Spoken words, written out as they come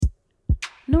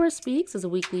Nora Speaks is a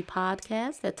weekly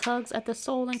podcast that tugs at the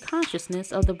soul and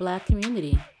consciousness of the Black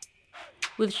community.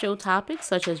 With show topics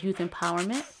such as youth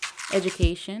empowerment,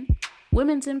 education,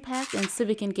 women's impact, and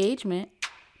civic engagement,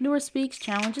 Nora Speaks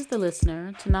challenges the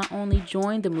listener to not only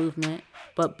join the movement,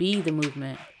 but be the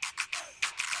movement.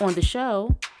 On the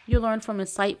show, you'll learn from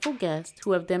insightful guests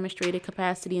who have demonstrated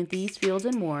capacity in these fields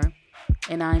and more,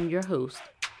 and I'm your host,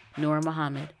 Nora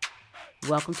Muhammad.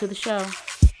 Welcome to the show.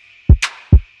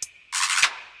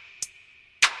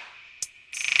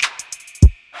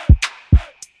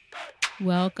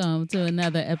 Welcome to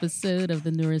another episode of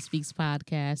the Nora Speaks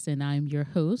podcast, and I'm your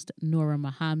host, Nora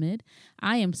Muhammad.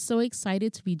 I am so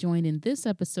excited to be joined in this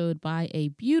episode by a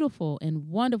beautiful and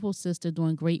wonderful sister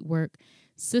doing great work,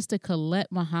 Sister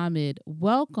Colette Muhammad.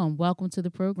 Welcome to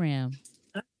the program.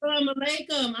 Assalamu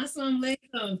alaikum. Assalamu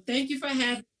alaikum. Thank you for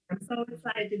having me. I'm so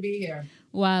excited to be here.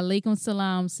 Wa alaikum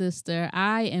salam, sister.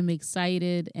 I am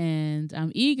excited and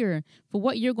I'm eager for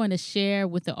what you're going to share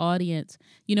with the audience.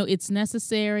 You know, it's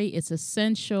necessary, it's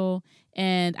essential,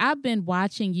 and I've been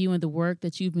watching you and the work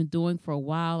that you've been doing for a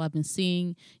while. I've been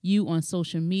seeing you on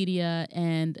social media,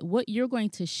 and what you're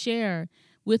going to share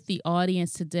with the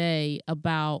audience today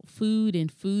about food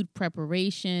and food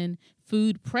preparation,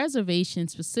 food preservation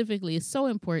specifically, is so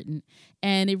important.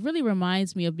 And it really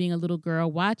reminds me of being a little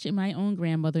girl watching my own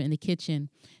grandmother in the kitchen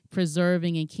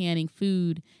preserving and canning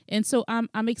food. And so I'm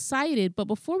excited. But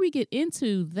before we get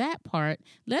into that part,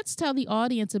 let's tell the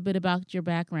audience a bit about your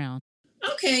background.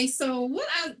 Okay, so what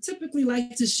I typically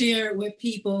like to share with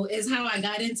people is how I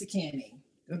got into canning.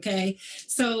 Okay,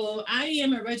 so I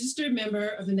am a registered member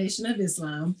of the Nation of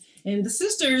Islam, and the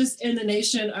sisters in the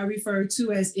nation are referred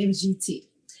to as MGT,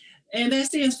 and that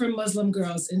stands for Muslim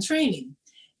Girls in Training.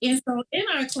 And so in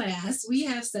our class, we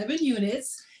have 7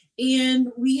 units,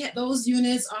 and those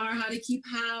units are how to keep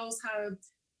house, how to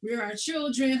rear our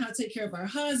children, how to take care of our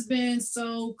husbands,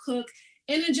 sew, cook,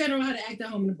 and in general, how to act at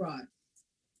home and abroad.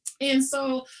 And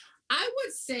so I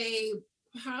would say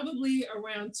probably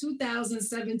around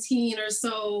 2017 or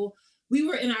so, we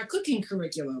were in our cooking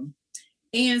curriculum.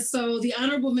 And so the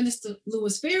Honorable Minister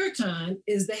Louis Farrakhan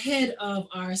is the head of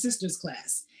our sisters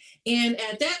class. And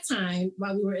at that time,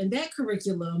 while we were in that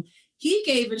curriculum, he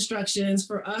gave instructions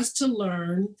for us to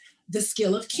learn the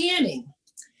skill of canning.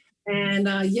 And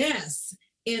yes,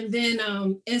 and then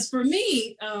as for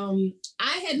me,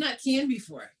 I had not canned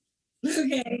before.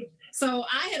 Okay, so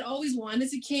I had always wanted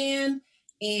to can.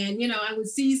 And, I would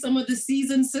see some of the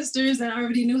seasoned sisters that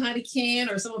already knew how to can,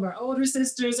 or some of our older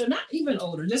sisters, or not even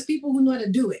older, just people who know how to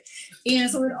do it. And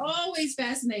so it always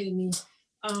fascinated me.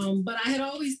 But I had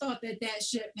always thought that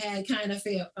ship had kind of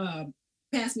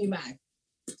passed me by.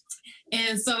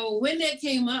 And so when that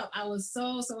came up, I was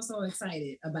so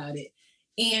excited about it.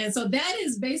 And so that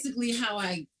is basically how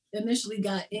I initially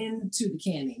got into the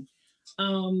canning.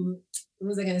 What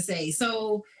was I going to say?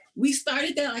 So we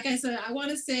started that, like I said, I want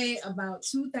to say about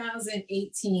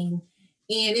 2018, and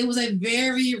it was a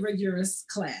very rigorous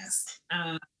class,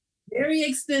 very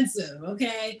extensive.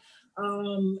 Okay.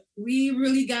 We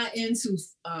really got into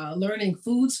learning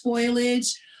food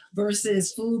spoilage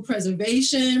versus food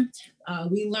preservation.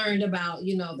 We learned about,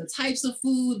 the types of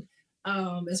food,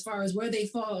 as far as where they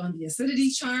fall on the acidity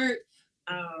chart.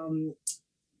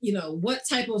 What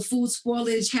type of food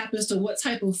spoilage happens to what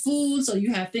type of food. So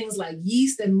you have things like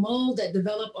yeast and mold that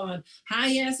develop on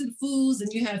high acid foods,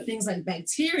 and you have things like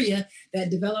bacteria that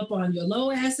develop on your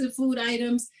low acid food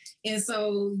items. And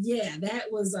so, yeah,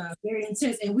 that was very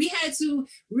intense. And we had to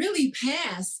really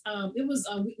pass.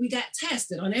 We got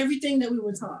tested on everything that we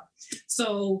were taught.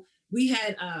 So we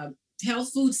had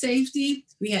health food safety,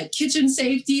 we had kitchen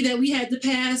safety that we had to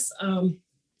pass.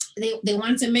 They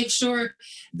wanted to make sure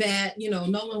that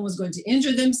no one was going to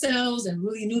injure themselves and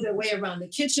really knew their way around the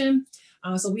kitchen.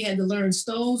 So we had to learn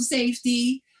stove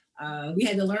safety. We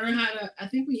had to learn I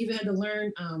think we even had to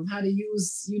learn how to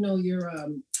use your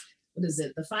what is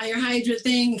it, the fire hydrant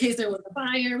thing in case there was a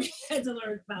fire. We had to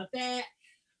learn about that.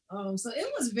 So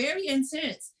it was very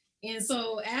intense. And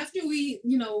so after we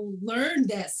learned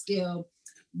that skill,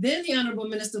 then the Honorable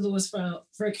Minister Louis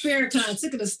Farrakhan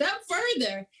took it a step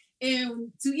further.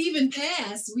 And to even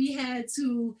pass, we had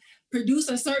to produce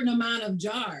a certain amount of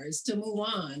jars to move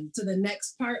on to the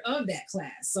next part of that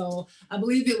class. So I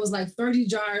believe it was like 30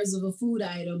 jars of a food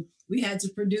item we had to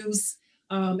produce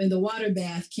in the water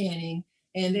bath canning.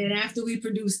 And then after we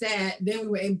produced that, then we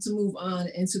were able to move on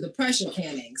into the pressure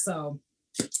canning. So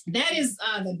that is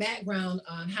the background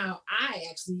on how I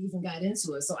actually even got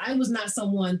into it. So I was not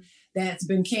someone that's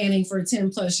been canning for 10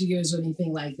 plus years or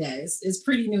anything like that. It's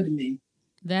pretty new to me.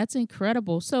 That's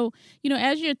incredible. So,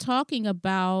 as you're talking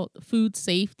about food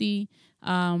safety,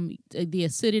 the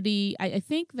acidity, I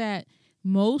think that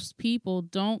most people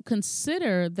don't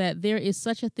consider that there is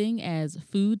such a thing as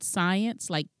food science.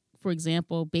 Like, for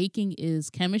example, baking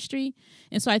is chemistry.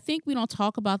 And so I think we don't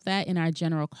talk about that in our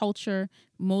general culture.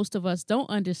 Most of us don't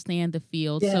understand the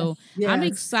field. Yes, So I'm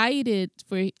yes, excited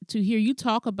to hear you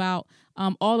talk about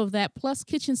all of that, plus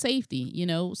kitchen safety.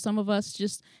 Some of us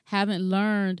just haven't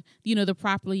learned,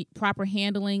 the proper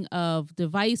handling of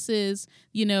devices,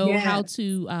 how yes.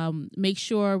 to make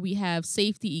sure we have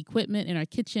safety equipment in our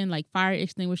kitchen, like fire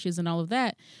extinguishers and all of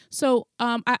that. So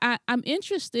I'm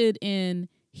interested in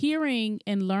hearing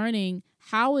and learning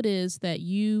how it is that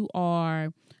you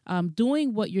are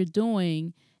doing what you're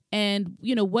doing, and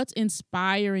what's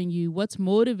inspiring you, what's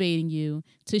motivating you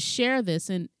to share this.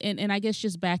 And I guess,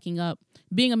 just backing up,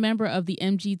 being a member of the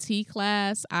MGT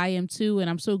class, I am too, and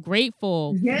I'm so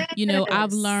grateful. I've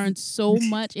Yes. learned so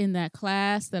much in that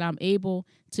class that I'm able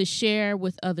to share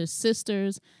with other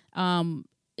sisters.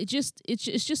 It's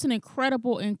just an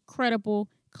incredible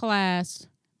class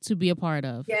to be a part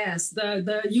of. Yes,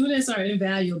 the units are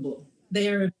invaluable. They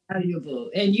are invaluable.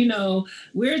 And,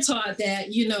 we're taught that,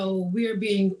 we're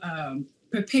being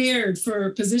prepared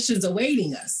for positions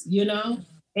awaiting us,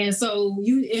 And so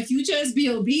if you just be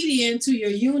obedient to your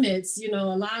units,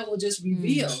 Allah will just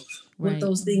reveal what Right.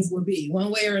 those things will be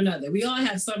one way or another. We all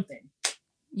have something.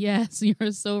 Yes,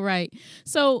 you're so right.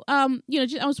 So, I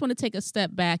just want to take a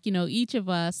step back. Each of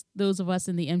us, those of us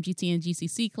in the MGT and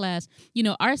GCC class,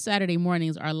 our Saturday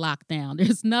mornings are locked down.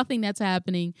 There's nothing that's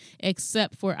happening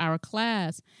except for our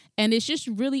class. And it's just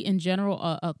really, in general,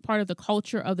 a part of the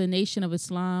culture of the Nation of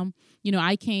Islam.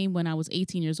 I came when I was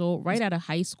 18 years old, right out of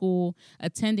high school,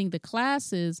 attending the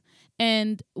classes.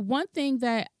 And one thing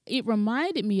that it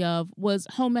reminded me of was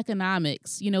home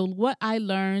economics. What I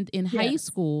learned in high Yes.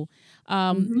 school,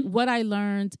 what I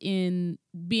learned in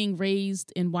being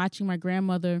raised and watching my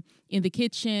grandmother in the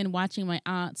kitchen, watching my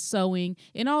aunt sewing,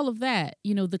 and all of that.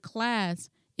 The class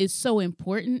is so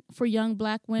important for young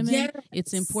Black women. Yes.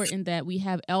 It's important that we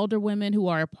have elder women who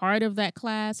are a part of that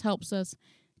class, helps us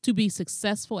to be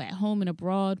successful at home and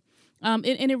abroad. And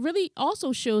it really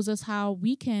also shows us how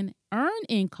we can earn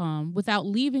income without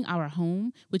leaving our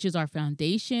home, which is our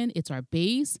foundation, it's our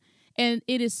base. And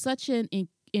it is such an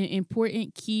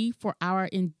important key for our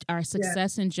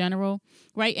success in general,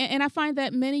 right? And I find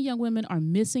that many young women are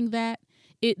missing that.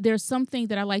 There's something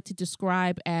that I like to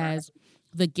describe as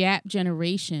the gap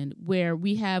generation, where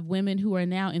we have women who are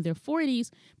now in their 40s,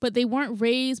 but they weren't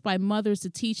raised by mothers to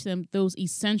teach them those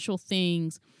essential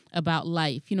things about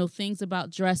life, things about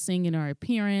dressing and our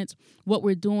appearance, what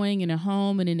we're doing in a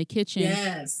home and in the kitchen.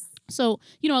 Yes. So,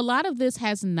 a lot of this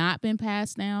has not been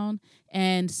passed down,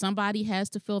 and somebody has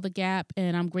to fill the gap.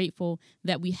 And I'm grateful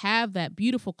that we have that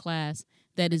beautiful class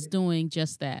that is doing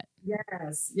just that.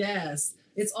 Yes. Yes.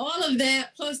 It's all of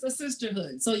that plus the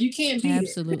sisterhood. So you can't beat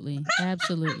Absolutely.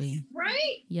 Absolutely.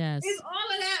 right? Yes. It's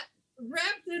all of that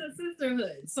wrapped in a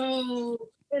sisterhood. So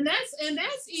and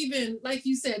that's even, like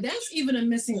you said, that's even a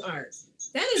missing art.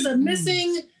 That is a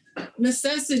missing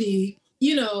necessity,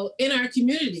 in our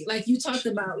community. Like you talked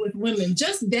about with women,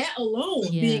 just that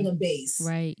alone being a base.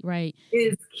 Right.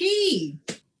 Is key.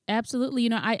 Absolutely.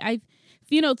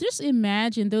 Just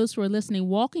imagine those who are listening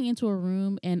walking into a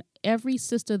room and every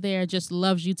sister there just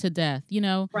loves you to death.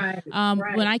 Right.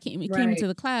 When I came into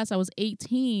the class, I was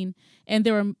 18, and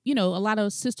there were, a lot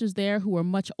of sisters there who were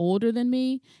much older than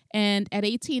me. And at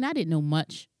 18, I didn't know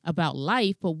much about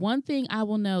life. But one thing I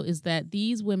will know is that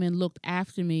these women looked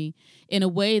after me in a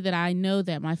way that I know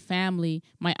that my family,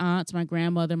 my aunts, my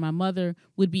grandmother, my mother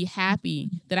would be happy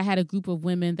that I had a group of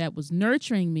women that was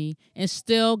nurturing me and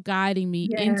still guiding me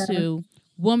into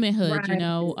womanhood,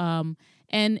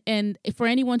 and for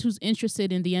anyone who's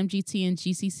interested in the MGT and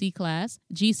GCC class,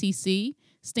 GCC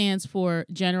stands for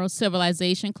General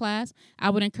Civilization class. I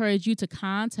would encourage you to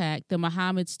contact the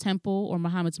Muhammad's Temple or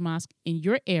Muhammad's Mosque in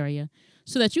your area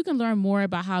so that you can learn more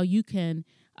about how you can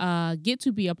get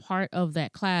to be a part of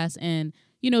that class. And,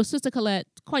 Sister Colette,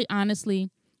 quite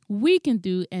honestly, we can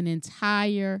do an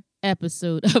entire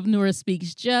episode of Nura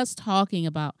Speaks just talking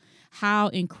about how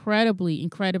incredibly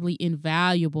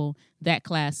invaluable that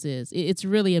class is. It's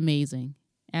really amazing.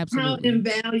 Absolutely.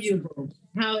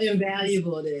 How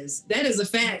invaluable it is. That is a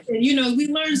fact. And, we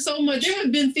learned so much. There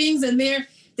have been things in there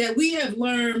that we have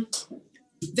learned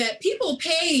that people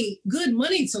pay good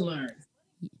money to learn.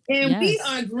 And we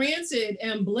are granted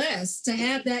and blessed to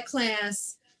have that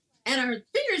class at our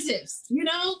fingertips,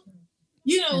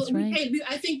 That's right.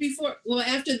 I think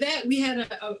after that, we had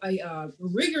a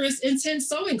rigorous, intense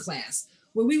sewing class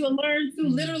where we would learn to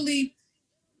literally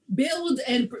build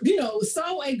and,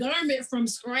 sew a garment from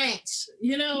scratch,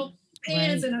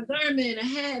 pants Right. and a garment, a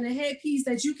hat and a headpiece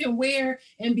that you can wear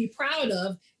and be proud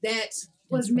of, that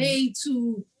was That's right. made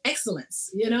to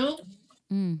excellence.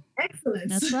 Mm, Excellence.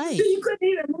 that's right. You couldn't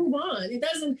even move on. It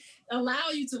doesn't allow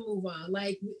you to move on.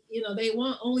 Like, they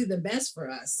want only the best for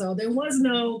us. So there was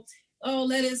no, oh,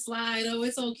 let it slide. Oh,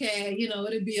 it's okay. It'll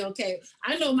be okay.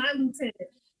 I know my lieutenant.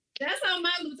 That's how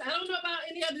my lieutenant, I don't know about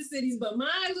any other cities, but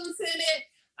my lieutenant,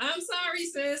 I'm sorry,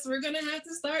 sis, we're going to have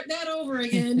to start that over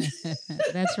again.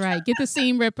 That's right. Get the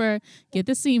seam ripper. Get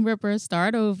the seam ripper.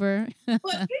 Start over. But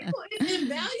people, it's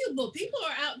invaluable. People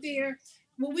are out there.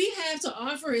 What we have to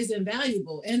offer is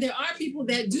invaluable, and there are people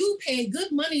that do pay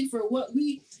good money for what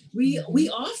we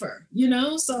offer.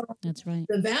 So That's right.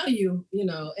 the value,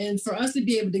 and for us to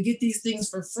be able to get these things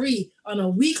for free on a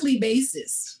weekly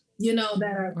basis, that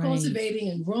are Right. cultivating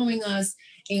and growing us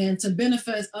and to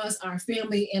benefit us, our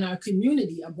family, and our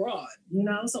community abroad.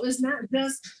 So it's not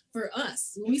just for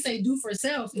us. When we say do for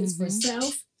self, it's for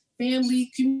self,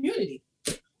 family, community.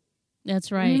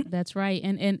 That's right. That's right.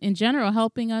 And in general,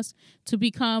 helping us to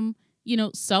become,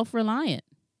 self-reliant,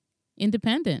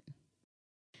 independent.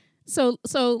 So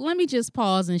let me just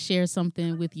pause and share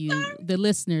something with you, the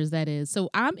listeners, that is.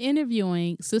 So I'm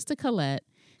interviewing Sister Colette.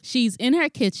 She's in her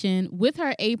kitchen with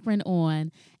her apron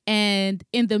on. And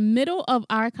in the middle of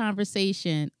our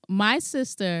conversation, my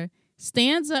sister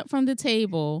stands up from the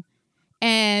table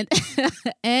and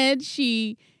and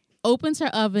she opens her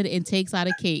oven and takes out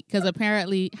a cake because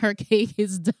apparently her cake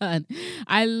is done.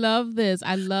 I love this.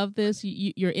 I love this.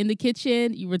 You're in the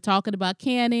kitchen. You were talking about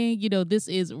canning. This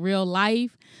is real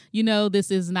life.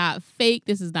 This is not fake.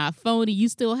 This is not phony. You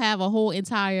still have a whole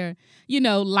entire,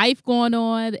 life going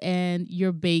on, and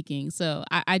you're baking. So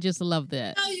I just love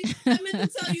that. I meant to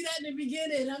tell you that in the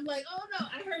beginning. I'm like, oh no,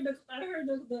 I heard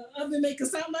the oven make a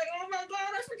sound. I'm like, oh my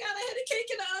God, I forgot I had a cake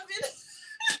in the oven.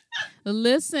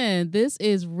 Listen, this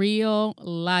is real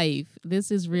life.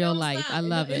 This is real life. Stop. I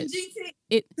love it.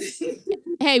 MGT.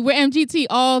 Hey, we're MGT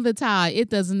all the time. It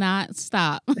does not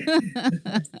stop.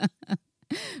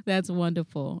 That's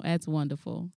wonderful. That's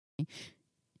wonderful.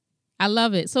 I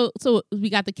love it. So we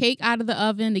got the cake out of the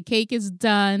oven. The cake is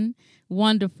done.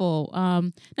 Wonderful.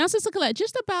 Now, Sister Colette,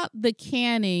 just about the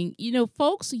canning,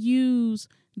 folks use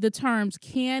the terms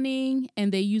canning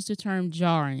and they use the term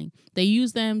jarring. They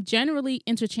use them generally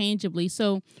interchangeably.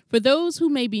 So for those who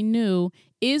may be new,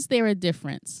 is there a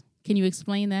difference? Can you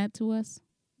explain that to us?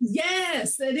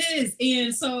 Yes, it is.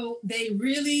 And so they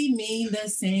really mean the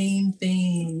same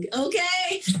thing.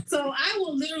 Okay. So I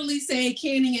will literally say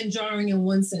canning and jarring in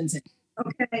one sentence.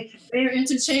 Okay. They are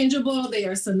interchangeable. They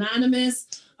are synonymous.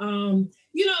 I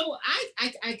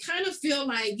kind of feel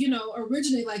like,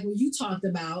 originally, like when you talked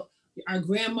about our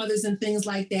grandmothers and things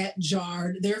like that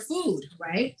jarred their food,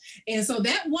 right? And so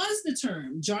that was the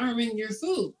term, jarring your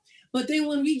food. But then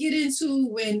when we get into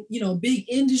when, big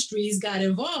industries got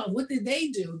involved, what did they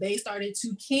do? They started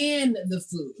to can the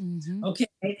food,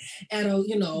 okay, at a,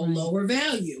 lower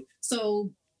value.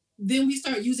 So then we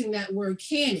start using that word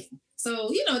canning.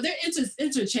 So, they're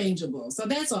interchangeable. So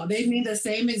that's all. They mean the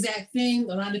same exact thing.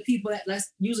 A lot of people,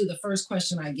 that's usually the first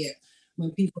question I get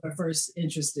when people are first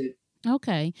interested.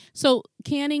 Okay. So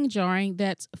canning, jarring,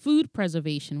 that's food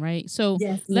preservation, right? So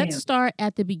yes, let's start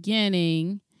at the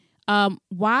beginning.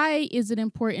 Why is it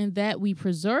important that we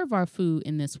preserve our food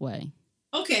in this way?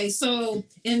 Okay, so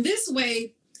in this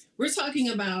way, we're talking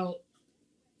about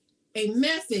a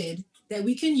method that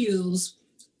we can use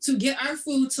to get our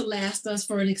food to last us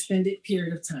for an extended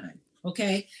period of time.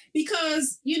 Okay,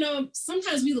 because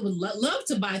sometimes we would love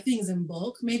to buy things in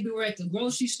bulk. Maybe we're at the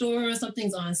grocery store,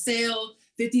 something's on sale,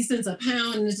 50 cents a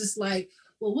pound, and it's just like,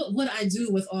 well, what would I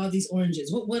do with all these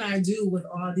oranges? What would I do with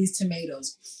all these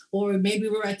tomatoes? Or maybe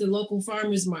we're at the local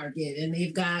farmer's market and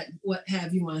they've got, what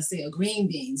have you on sale, green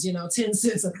beans, 10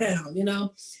 cents a pound,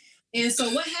 And so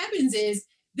what happens is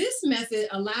this method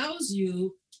allows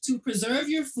you to preserve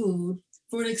your food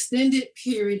for an extended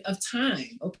period of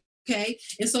time, okay?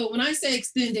 And so when I say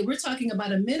extended, we're talking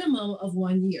about a minimum of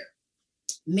 1 year.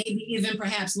 Maybe even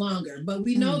perhaps longer, but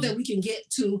we know that we can get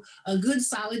to a good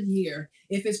solid year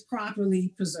if it's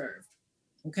properly preserved.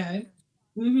 Okay.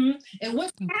 And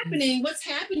what's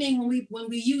happening when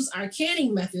we use our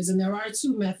canning methods, and there are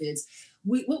two methods.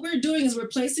 What we're doing is we're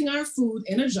placing our food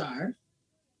in a jar,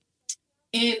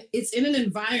 and it's in an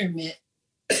environment,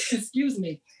 excuse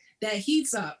me, that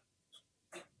heats up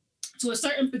to a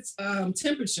certain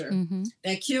temperature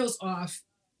that kills off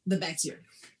the bacteria.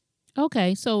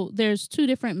 Okay, so there's two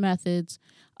different methods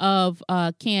of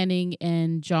canning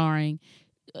and jarring.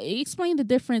 Explain the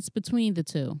difference between the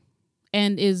two,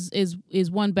 and is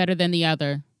one better than the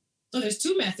other? So there's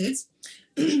two methods.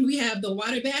 We have the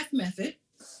water bath method.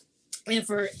 And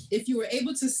for if you were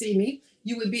able to see me,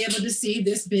 you would be able to see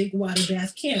this big water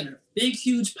bath canner. Big,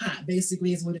 huge pot,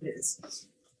 basically, is what it is.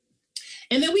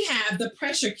 And then we have the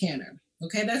pressure canner.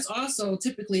 Okay, that's also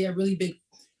typically a really big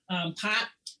pot,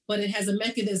 but it has a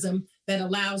mechanism that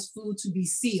allows food to be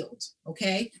sealed.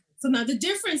 Okay, so now the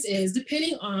difference is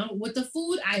depending on what the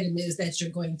food item is that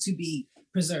you're going to be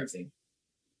preserving.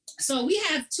 So we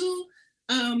have two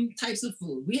types of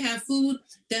food. We have food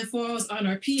that falls on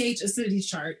our pH acidity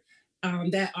chart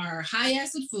that are high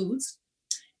acid foods.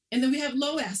 And then we have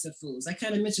low acid foods. I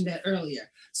kind of mentioned that earlier.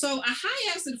 So a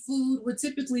high acid food would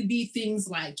typically be things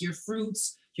like your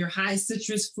fruits, your high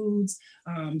citrus foods,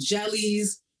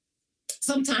 jellies,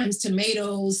 sometimes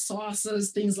tomatoes,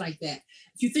 sauces, things like that.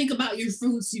 If you think about your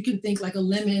fruits, you can think like a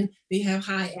lemon, they have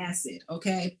high acid,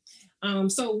 okay?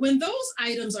 So when those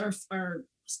items are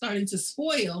starting to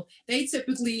spoil, they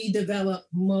typically develop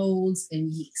molds and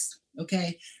yeast,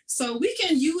 okay? So we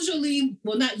can usually,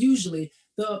 well, not usually,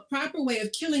 the proper way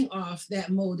of killing off that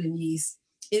mold and yeast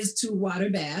is to water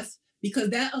bath, because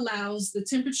that allows the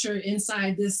temperature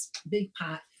inside this big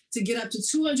pot to get up to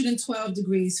 212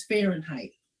 degrees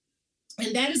Fahrenheit.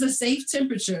 And that is a safe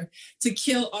temperature to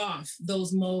kill off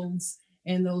those molds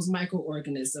and those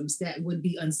microorganisms that would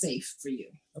be unsafe for you.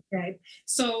 Okay.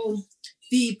 So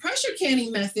the pressure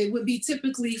canning method would be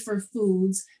typically for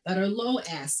foods that are low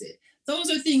acid.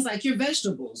 Those are things like your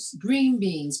vegetables, green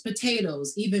beans,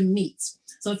 potatoes, even meats.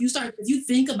 So if you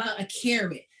think about a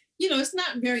carrot, it's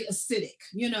not very acidic,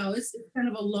 it's kind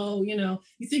of a low,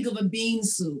 you think of a bean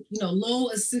soup, low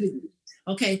acidity.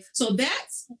 Okay, so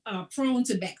that's prone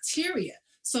to bacteria.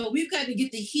 So we've got to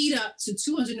get the heat up to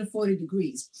 240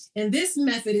 degrees. And this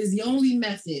method is the only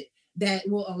method that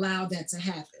will allow that to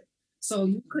happen. So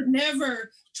you could never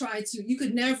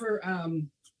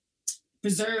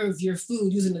preserve your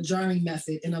food using the jarring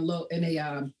method in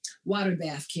a water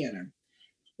bath canner.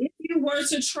 If you were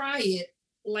to try it,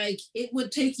 it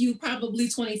would take you probably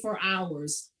 24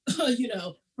 hours,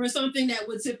 for something that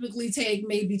would typically take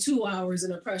maybe 2 hours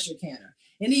in a pressure canner.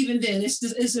 And even then, it's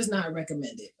just not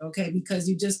recommended, okay? Because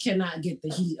you just cannot get the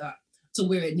heat up to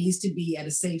where it needs to be at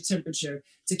a safe temperature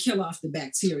to kill off the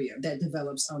bacteria that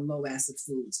develops on low acid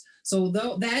foods. So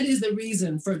that is the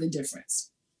reason for the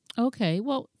difference. Okay.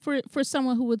 Well, for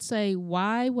someone who would say,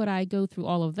 why would I go through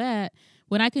all of that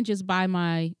when I can just buy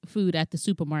my food at the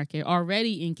supermarket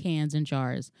already in cans and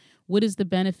jars? What is the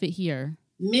benefit here?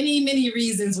 Many, many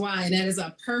reasons why. And that is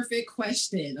a perfect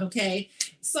question. Okay.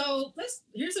 So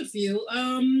here's a few.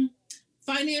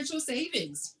 Financial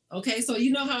savings. Okay. So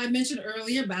you know how I mentioned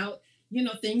earlier about,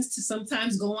 things to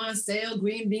sometimes go on sale.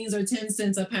 Green beans are 10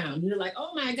 cents a pound. You're like,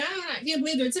 oh my God, I can't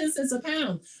believe they're 10 cents a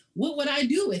pound. What would I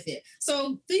do with it?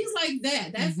 So things like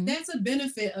that. That's a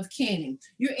benefit of canning.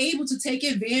 You're able to take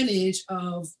advantage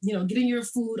of, getting your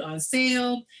food on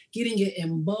sale, getting it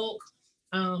in bulk.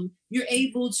 You're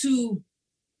able to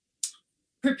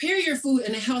prepare your food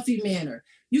in a healthy manner.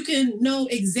 You can know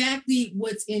exactly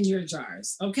what's in your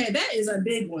jars. Okay, that is a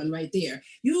big one right there.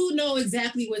 You know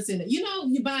exactly what's in it. You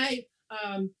buy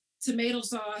tomato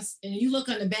sauce and you look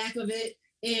on the back of it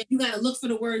and you got to look for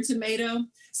the word tomato.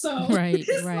 So right.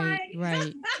 That's right. I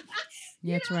mean?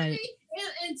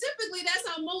 And typically that's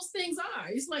how most things are.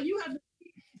 It's like you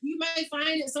might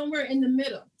find it somewhere in the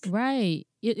middle. Right.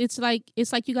 It's like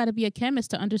you got to be a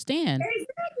chemist to understand.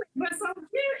 Exactly. But so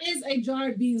here is a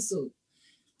jarred bean soup.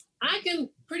 I can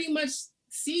pretty much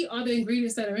see all the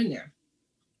ingredients that are in there.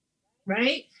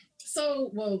 Right? So,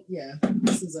 well, yeah,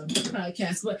 this is a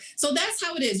podcast, but so that's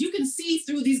how it is. You can see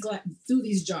through these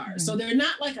jars. Right. So they're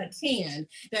not like a can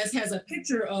that has a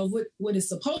picture of what is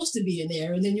supposed to be in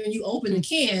there, and then when you open the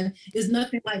can, it's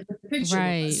nothing like the picture.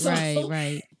 Right, so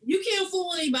right. You can't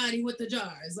fool anybody with the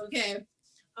jars, okay?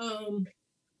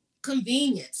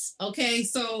 Convenience, okay?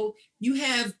 So you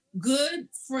have good,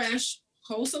 fresh,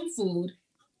 wholesome food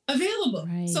available.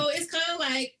 Right. So it's kind of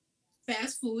like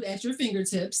fast food at your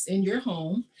fingertips in your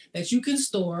home that you can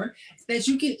store, that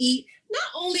you can eat, not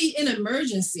only in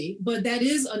emergency, but that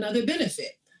is another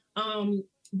benefit.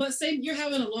 But say you're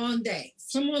having a long day.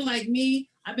 Someone like me,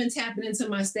 I've been tapping into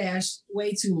my stash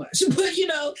way too much. But,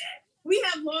 we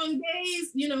have long days,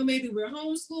 maybe we're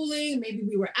homeschooling, maybe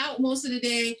we were out most of the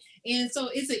day. And so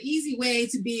it's an easy way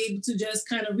to be able to just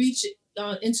kind of reach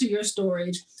into your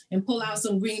storage and pull out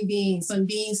some green beans, some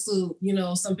bean soup,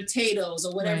 some potatoes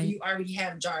or whatever you already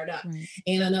have jarred up. Right.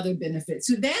 And another benefit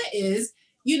to that is,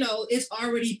 it's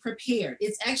already prepared.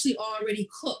 It's actually already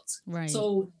cooked. Right.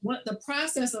 So what the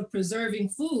process of preserving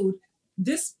food,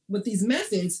 with these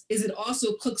methods, is it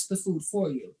also cooks the food for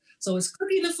you. So it's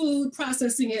cooking the food,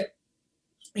 processing it,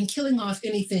 and killing off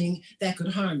anything that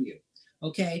could harm you.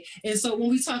 Okay. And so when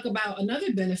we talk about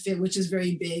another benefit, which is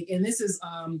very big, and this is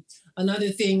another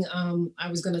thing I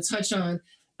was going to touch on,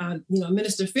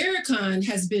 Minister Farrakhan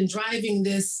has been driving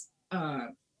this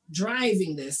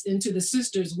into the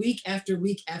sisters week after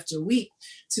week after week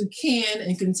to can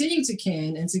and continue to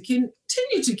can and to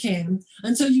continue to can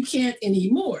until you can't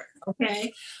anymore.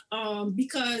 Okay.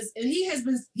 Because, and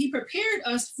he prepared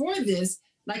us for this,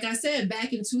 like I said,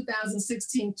 back in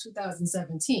 2016,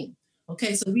 2017.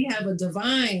 Okay. So we have a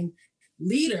divine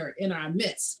leader in our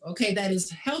midst. Okay. That is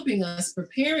helping us,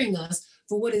 preparing us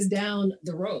for what is down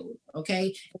the road.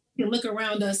 Okay. We can look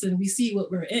around us and we see what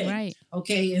we're in. Right.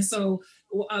 Okay. And so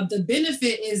the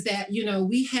benefit is that,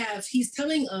 he's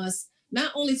telling us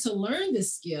not only to learn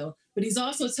this skill, but he's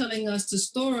also telling us to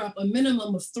store up a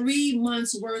minimum of 3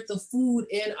 months worth of food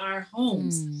in our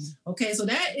homes. Okay. So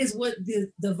that is what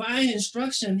the divine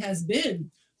instruction has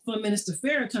been for Minister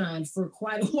Farrakhan for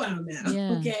quite a while now.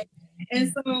 Yeah. Okay.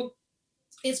 And so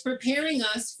it's preparing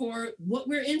us for what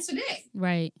we're in today.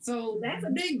 Right. So that's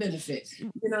a big benefit,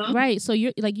 Right. So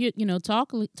you're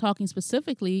talking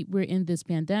specifically, we're in this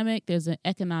pandemic. There's an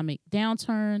economic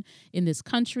downturn in this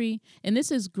country. And this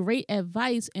is great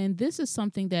advice. And this is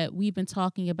something that we've been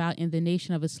talking about in the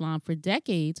Nation of Islam for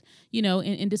decades,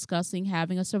 in discussing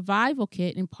having a survival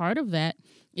kit. And part of that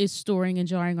is storing and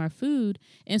jarring our food.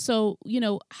 And so,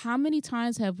 how many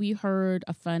times have we heard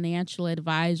a financial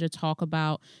advisor talk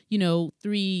about,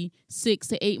 3, 6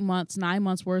 to 8 months, 9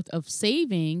 months worth of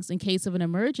savings in case of an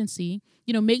emergency?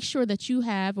 Make sure that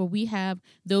we have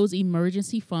those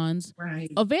emergency funds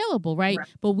available, right?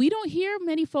 But we don't hear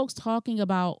many folks talking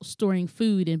about storing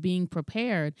food and being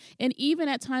prepared. And even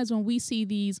at times when we see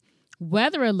these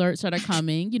weather alerts that are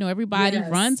coming, everybody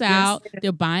runs out,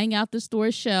 they're buying out the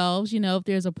store shelves. If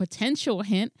there's a potential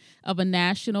hint of a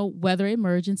national weather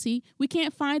emergency, we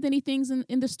can't find any things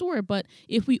in the store. But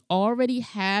if we already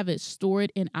have it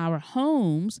stored in our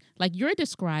homes, like you're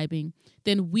describing,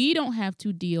 then we don't have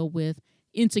to deal with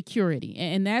insecurity.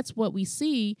 And that's what we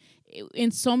see in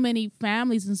so many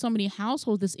families and so many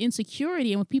households, this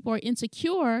insecurity. And when people are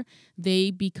insecure,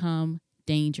 they become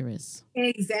dangerous.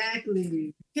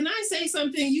 Exactly. Can I say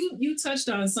something? You touched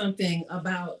on something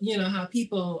about, how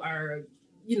people are,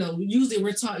 usually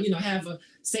we're taught, have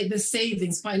the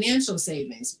savings, financial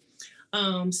savings.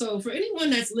 So for anyone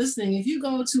that's listening, if you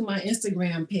go to my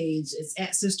Instagram page, it's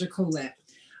at Sister Colette.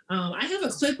 I have a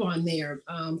clip on there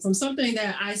from something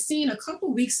that I seen a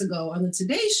couple weeks ago on the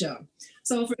Today Show.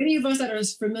 So for any of us that are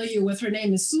familiar with, her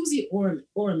name is Susie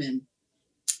Orman.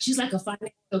 She's like a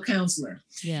financial counselor.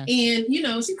 Yeah. And,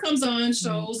 she comes on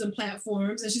shows and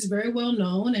platforms and she's very well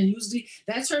known. And usually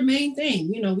that's her main thing.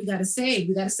 We got to save.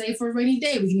 We got to save for a rainy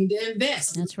day. We need to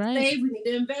invest. That's right. Save. We need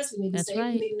to invest. We need to save.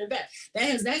 Right. We need to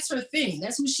invest. That's her thing.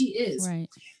 That's who she is. Right.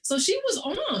 So she was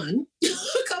on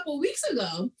a couple weeks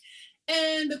ago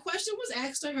and the question was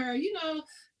asked to her,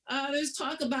 there's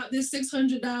talk about this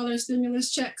 $600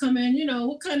 stimulus check coming.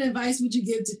 What kind of advice would you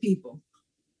give to people?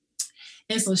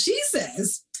 And so she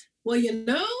says, well,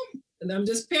 and I'm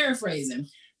just paraphrasing,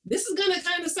 this is going to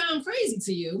kind of sound crazy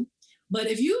to you, but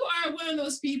if you are one of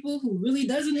those people who really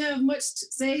doesn't have much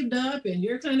saved up and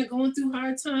you're kind of going through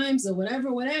hard times or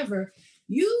whatever,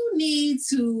 you need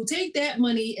to take that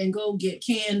money and go get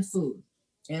canned food.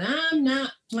 And I'm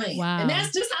not playing. Wow. And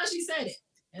that's just how she said it.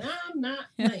 And I'm not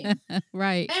playing.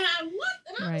 Right. And I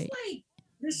looked and I was like,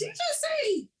 did she just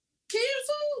say canned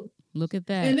food? Look at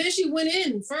that. And then she went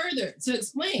in further to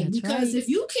explain, because if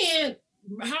you can't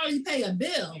hardly pay a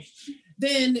bill,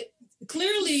 then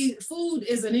clearly food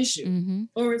is an issue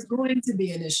or it's going to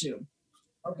be an issue.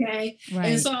 Okay. Right.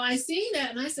 And so I seen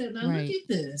that and I said, now look at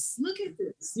this.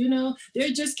 They're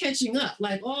just catching up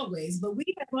like always, but we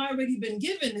have already been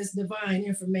given this divine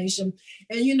information.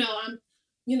 And,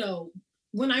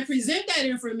 when I present that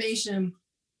information,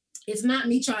 it's not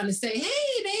me trying to say,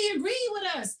 hey, they agree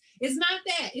with us. It's not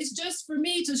that. It's just for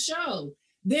me to show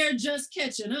they're just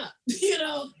catching up,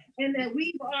 and that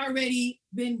we've already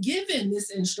been given this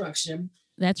instruction.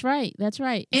 That's right. That's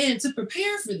right. And to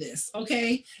prepare for this,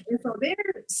 okay? And so there,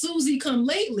 Susie come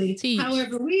lately. Teach.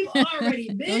 However, we've already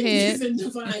been given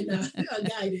divine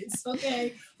guidance,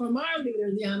 okay, from our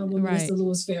leader, the Honorable Minister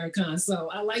Louis Farrakhan. So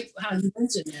I like how you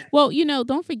mentioned that. Well,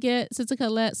 don't forget, Sister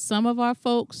Colette, some of our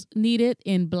folks need it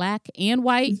in black and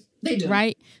white. They do.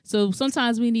 Right? So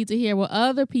sometimes we need to hear what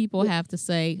other people have to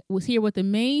say. We'll hear what the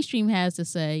mainstream has to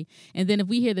say. And then if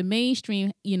we hear the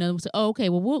mainstream, say, oh, okay,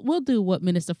 well, we'll do what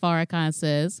Minister Farrakhan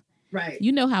says. Right.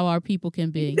 You know how our people can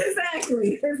be.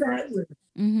 Exactly.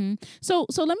 So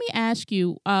let me ask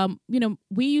you.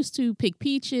 We used to pick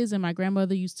peaches, and my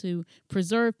grandmother used to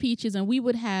preserve peaches, and we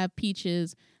would have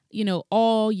peaches,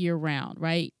 all year round,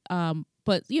 right?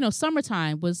 But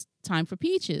summertime was time for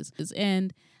peaches,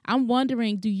 and I'm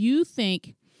wondering, do you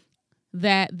think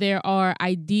that there are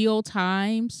ideal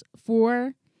times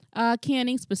for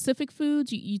canning specific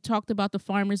foods? You talked about the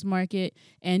farmers market,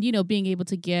 and being able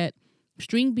to get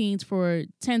string beans for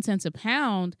 10 cents a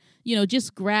pound.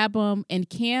 Just grab them and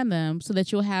can them so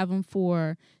that you'll have them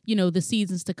for the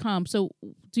seasons to come. So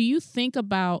do you think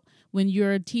about, when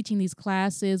you're teaching these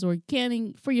classes or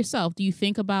canning for yourself, do you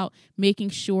think about making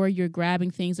sure you're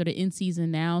grabbing things that are in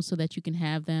season now so that you can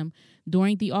have them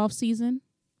during the off season?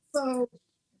 So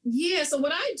yeah, so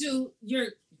what I do,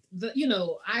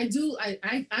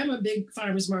 I'm a big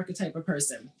farmers market type of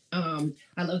person.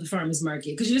 I love the farmers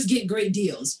market because you just get great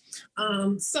deals.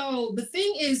 So the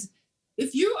thing is,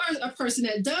 if you are a person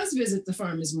that does visit the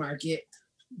farmers market,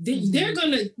 they're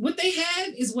gonna, what they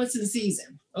have is what's in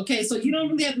season. Okay, so you don't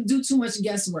really have to do too much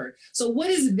guesswork. So what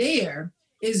is there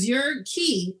is your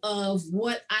key of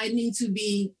what I need to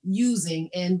be using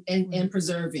and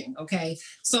preserving. Okay,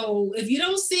 so if you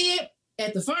don't see it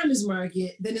at the farmers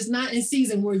market, then it's not in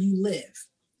season where you live.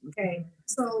 Okay.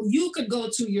 So you could go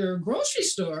to your grocery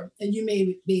store and you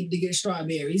may be able to get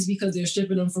strawberries because they're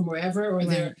shipping them from wherever, or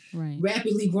they're Right.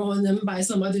 rapidly growing them by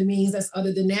some other means that's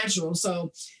other than natural.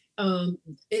 So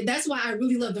that's why I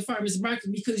really love the farmers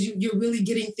market, because you're really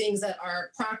getting things that are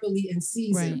properly in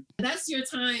season. Right. That's your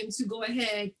time to go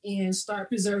ahead and start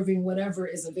preserving whatever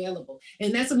is available.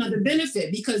 And that's another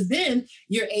benefit, because then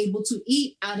you're able to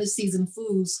eat out of season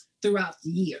foods throughout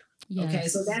the year. Yes. Okay,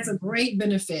 so that's a great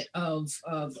benefit of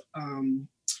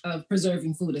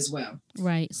preserving food as well.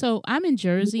 Right. So I'm in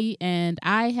Jersey, and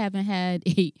I haven't had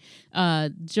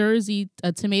a Jersey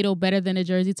a tomato better than a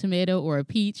Jersey tomato, or a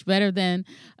peach better than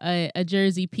a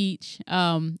Jersey peach.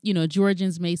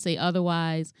 Georgians may say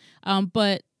otherwise.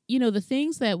 But the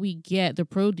things that we get, the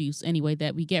produce anyway,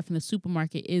 that we get from the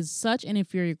supermarket is such an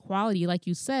inferior quality, like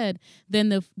you said, than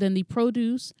the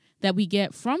produce that we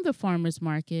get from the farmers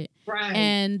market. Right.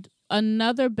 And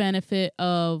another benefit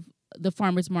of the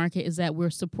farmers market is that we're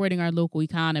supporting our local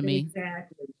economy.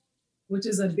 Exactly. Which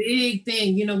is a big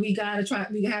thing. We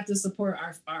have to support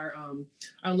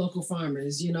our local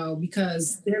farmers,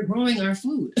 because they're growing our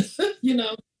food.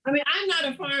 I mean, I'm not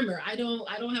a farmer. I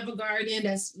don't have a garden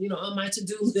that's, on my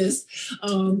to-do list.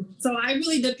 So I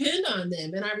really depend on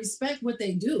them, and I respect what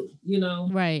they do.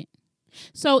 Right.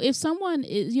 So if someone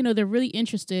is, they're really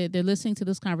interested, they're listening to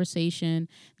this conversation,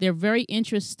 they're very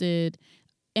interested,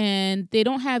 and they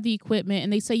don't have the equipment,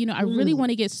 and they say, I really want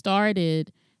to get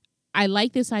started. I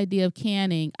like this idea of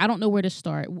canning. I don't know where to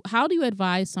start. How do you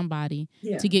advise somebody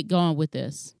to get going with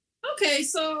this? Okay,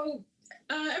 so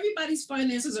everybody's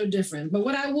finances are different, but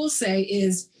what I will say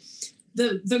is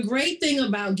the great thing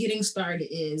about getting started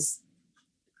is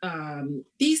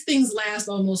these things last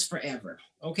almost forever.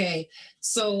 Okay,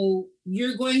 so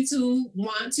you're going to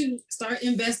want to start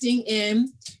investing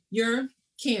in your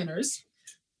canners,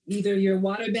 either your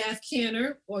water bath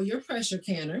canner or your pressure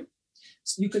canner.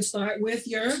 So you could start with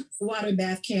your water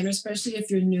bath canner, especially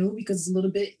if you're new, because it's a little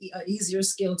bit easier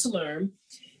skill to learn.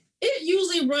 It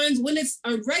usually runs, when it's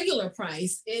a regular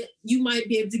price, you might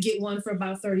be able to get one for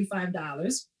about $35.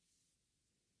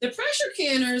 The pressure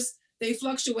canners, they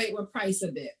fluctuate with price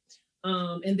a bit.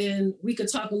 And then we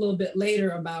could talk a little bit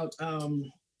later about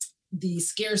the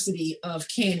scarcity of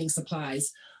canning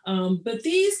supplies. But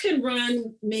these can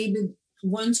run maybe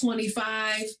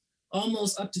 $125,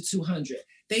 almost up to $200.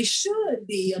 They should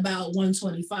be about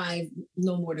 $125,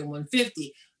 no more than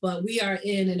 $150. But we are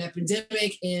in an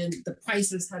epidemic, and the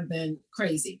prices have been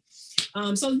crazy.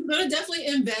 So you're going to definitely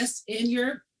invest in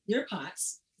your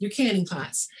pots, your canning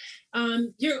pots.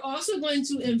 You're also going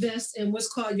to invest in what's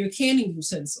called your canning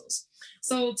utensils.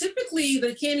 So typically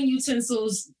the canning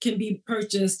utensils can be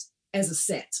purchased as a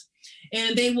set,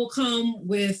 and they will come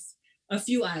with a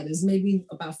few items, maybe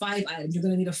about 5 items. You're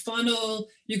going to need a funnel.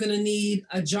 You're going to need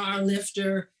a jar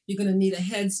lifter. You're going to need a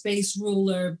headspace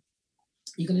ruler.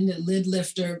 You're going to need a lid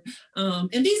lifter.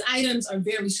 And these items are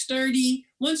very sturdy.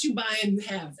 Once you buy them, you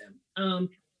have them.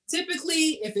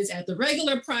 Typically, if it's at the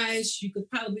regular price, you could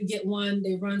probably get one.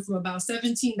 They run from about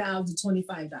 $17 to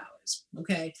 $25.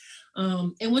 Okay.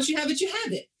 And once you have it, you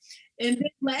have it. And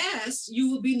then last,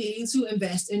 you will be needing to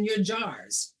invest in your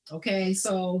jars. Okay.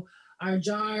 So our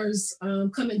jars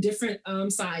come in different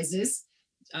sizes.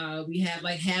 We have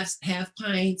like half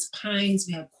pints,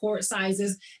 we have quart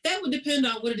sizes. That would depend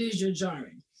on what it is you're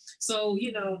jarring. So,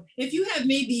 if you have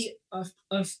maybe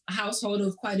a household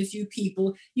of quite a few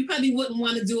people, you probably wouldn't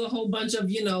want to do a whole bunch of,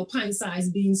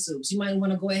 pint-sized bean soups. You might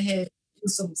want to go ahead and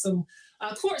do some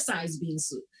quart-sized bean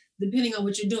soup, depending on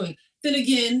what you're doing. Then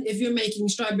again, if you're making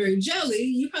strawberry jelly,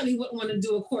 you probably wouldn't want to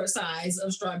do a quart size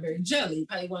of strawberry jelly. You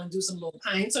probably want to do some little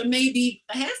pints or maybe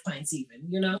a half pints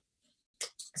even.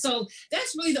 So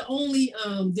that's really the only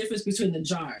difference between the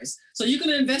jars. So you're going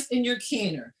to invest in your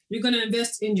canner, you're going to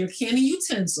invest in your canning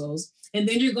utensils, and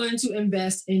then you're going to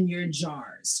invest in your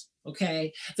jars.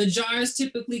 Okay. The jars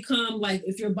typically come, like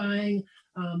if you're buying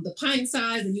the pint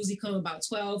size, they usually come about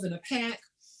 12 in a pack.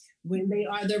 When they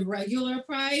are the regular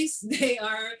price, they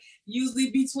are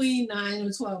usually between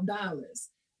 $9 or $12.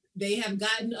 They have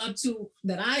gotten up to,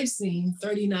 that I've seen,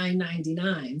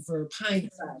 $39.99 for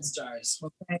pint-sized jars.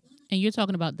 Okay. And you're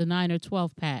talking about the 9 or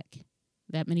 12 pack,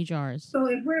 that many jars. So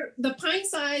the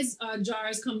pint-sized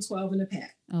jars come 12 in a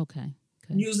pack. Okay.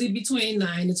 Usually between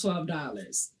 $9 to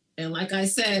 $12. And like I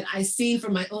said, I seen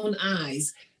from my own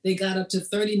eyes, they got up to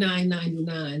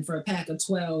 $39.99 for a pack of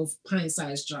 12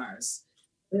 pint-sized jars.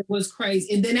 It was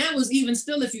crazy. And then that was even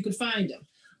still if you could find them.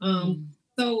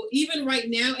 So even right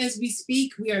now, as we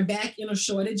speak, we are back in a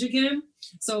shortage again.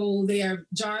 So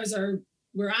jars are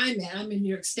where I'm at. I'm in New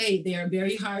York State. They are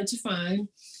very hard to find.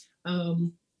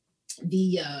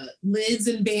 The lids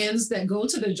and bands that go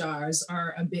to the jars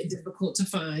are a bit difficult to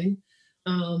find.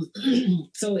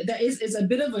 So that is a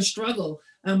bit of a struggle.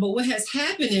 But what has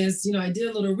happened is, I did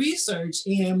a little research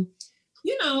and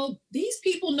these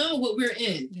people know what we're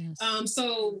in. Yes.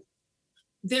 So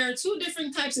there are two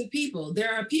different types of people.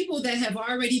 There are people that have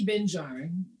already been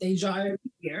jarring. They jar every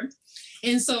year.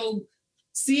 And so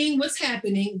seeing what's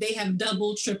happening, they have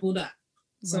doubled, tripled up.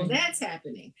 So right. That's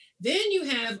happening. Then you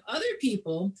have other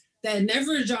people that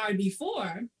never jarred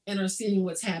before and are seeing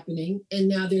what's happening. And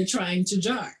now they're trying to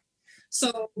jar.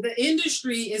 So the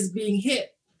industry is being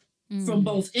hit from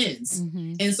both ends.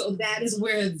 Mm-hmm. And so that is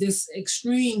where this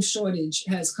extreme shortage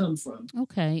has come from.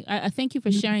 Okay. I thank you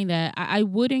for sharing that. I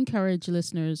would encourage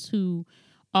listeners who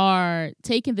are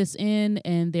taking this in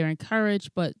and they're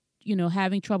encouraged, but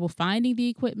having trouble finding the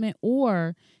equipment,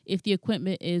 or if the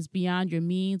equipment is beyond your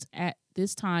means at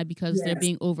this time because yes. they're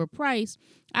being overpriced,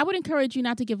 I would encourage you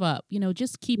not to give up.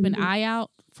 Just keep an eye out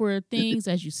for things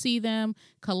as you see them,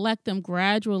 collect them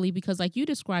gradually, because like you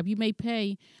described, you may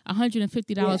pay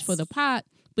 $150 yes. for the pot,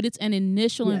 but it's an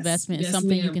initial yes. investment in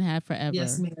something ma'am. You can have forever.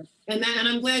 Yes, ma'am. And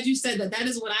I'm glad you said that. That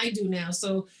is what I do now.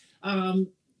 So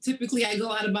typically I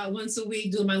go out about once a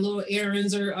week, do my little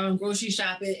errands or grocery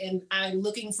shopping, and I'm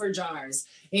looking for jars.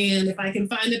 And if I can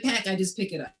find a pack, I just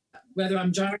pick it up. Whether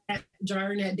I'm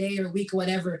jarring that day or week or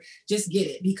whatever, just get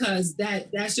it, because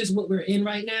that's just what we're in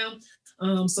right now.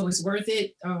 So it's worth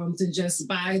it to just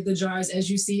buy the jars as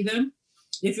you see them.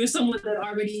 If you're someone that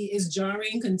already is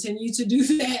jarring, continue to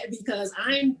do that, because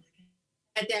I'm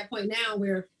at that point now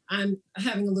where I'm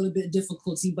having a little bit of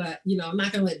difficulty, but I'm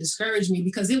not going to let it discourage me,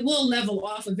 because it will level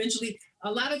off eventually.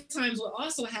 A lot of times what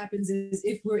also happens is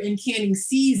if we're in canning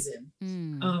season,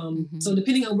 so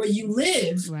depending on where you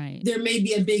live, right. there may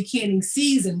be a big canning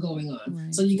season going on.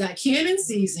 Right. So you got canning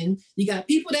season, you got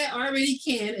people that already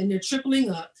can and they're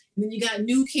tripling up, and then you got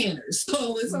new canners.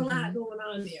 So it's a lot going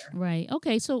on there. Right.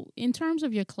 Okay. So in terms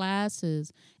of your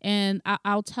classes, and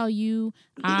I'll tell you,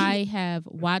 I have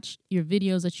watched your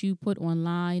videos that you put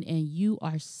online, and you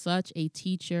are such a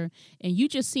teacher, and you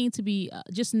just seem to be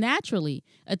just naturally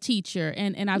a teacher.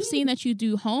 And I've seen that you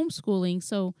do homeschooling.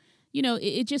 So,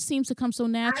 it just seems to come so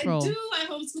natural. I do. I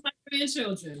homeschool my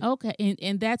grandchildren. Okay.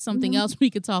 And that's something else we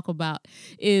could talk about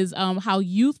is how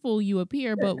youthful you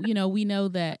appear. But, we know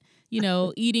that,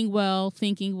 eating well,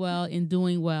 thinking well, and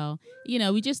doing well,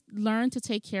 we just learn to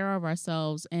take care of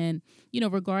ourselves. And,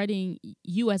 regarding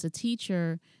you as a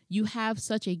teacher, you have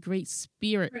such a great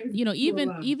spirit,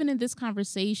 even in this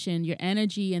conversation, your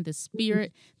energy and the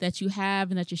spirit that you have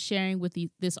and that you're sharing with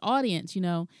this audience,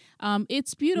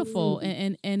 it's beautiful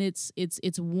and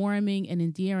it's warming and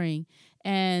endearing.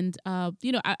 And,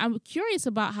 I'm curious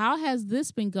about how has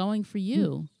this been going for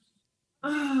you?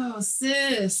 Oh,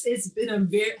 sis, it's been I'm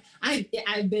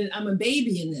a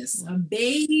baby in this,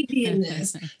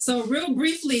 So real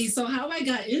briefly, so how I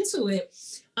got into it,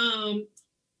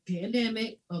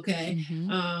 pandemic. Okay.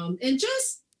 And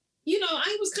just,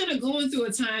 I was kind of going through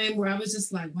a time where I was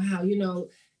just like, wow,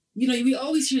 we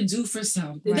always hear do for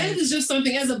self. Right. That is just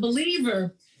something as a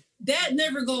believer that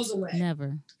never goes away.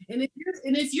 Never. And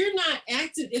if you're not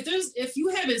active, if you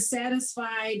haven't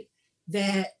satisfied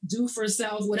that do for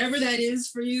self, whatever that is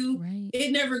for you, right.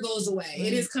 it never goes away. Right.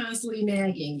 It is constantly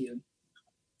nagging you.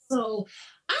 So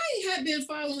I have been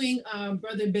following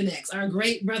Brother Ben X, our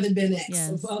great Brother Ben X.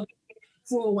 Yes.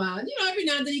 for a while. Every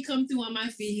now and then he come through on my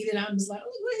feed and I'm just like,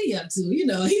 oh, what he up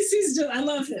to? He's just, I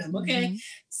love him. Okay. Mm-hmm.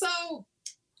 So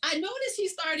I noticed he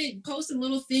started posting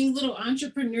little things, little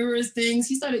entrepreneurs things.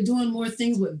 He started doing more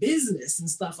things with business and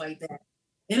stuff like that.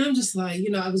 And I'm just like,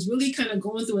 I was really kind of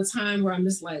going through a time where I'm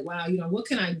just like, wow, what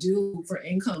can I do for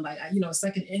income? Like,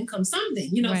 second income,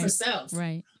 something, right. For self.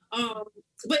 Right.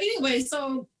 But anyway,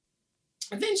 so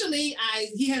eventually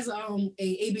he has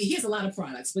he has a lot of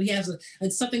products, but he has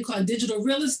something called digital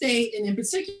real estate, and in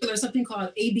particular something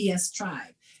called ABS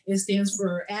Tribe. It stands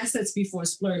for Assets Before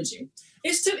Splurging.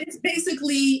 It's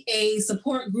basically a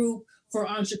support group for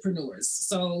entrepreneurs.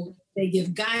 So they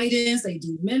give guidance, they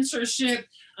do mentorship.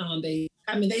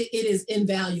 It is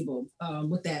invaluable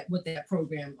what that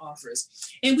program offers.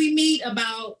 And we meet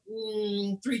about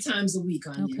 3 times a week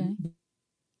on here.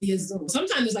 Via Zoom.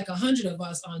 Sometimes there's like 100 of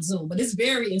us on Zoom, but it's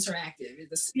very interactive.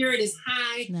 The spirit is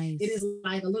high. Nice. It is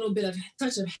like a little bit of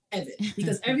touch of heaven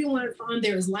because everyone on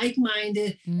there is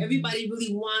like-minded. Mm-hmm. Everybody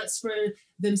really wants for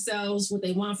themselves what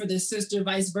they want for their sister,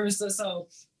 vice versa. So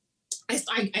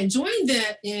I joined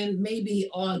that in maybe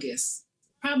August,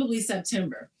 probably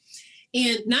September.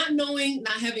 And not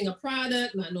having a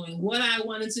product, not knowing what I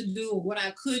wanted to do or what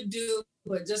I could do,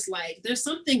 but just like, there's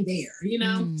something there,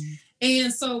 Mm.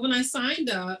 And so when I signed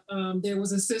up, there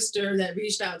was a sister that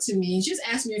reached out to me and she just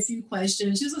asked me a few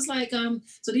questions. She was just like,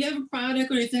 so do you have a product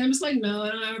or anything? I'm just like, no,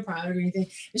 I don't have a product or anything.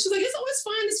 And she's like, it's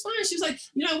fine. It's fine. She was like,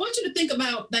 I want you to think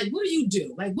about, like, what do you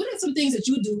do? Like, what are some things that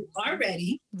you do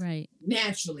already, right,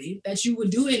 naturally, that you would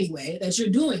do anyway, that you're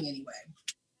doing anyway?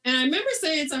 And I remember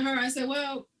saying to her, I said,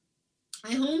 well,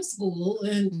 I homeschool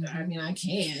and I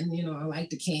can, I like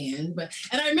to can,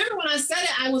 and I remember when I said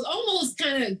it, I was almost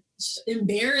kind of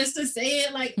embarrassed to say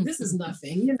it, like, this is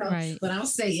nothing, right. But I'll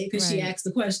say it because she asked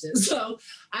the question. So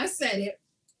I said it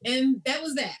and that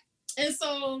was that. And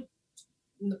so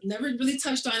never really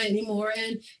touched on it anymore.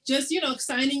 And just,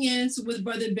 signing in with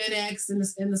Brother Ben X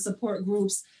and the support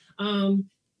groups,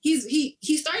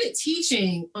 he started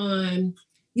teaching on,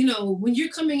 when you're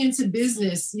coming into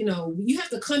business, you have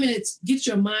to come in and get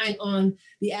your mind on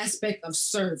the aspect of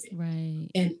serving, right,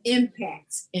 and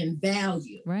impact and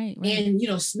value, right. And,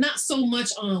 not so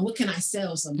much on what can I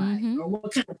sell somebody or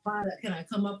what kind of product can I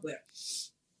come up with.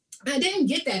 I didn't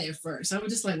get that at first. I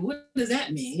was just like, what does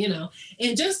that mean?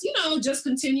 And just, just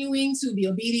continuing to be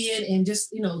obedient and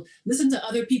just, listen to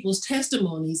other people's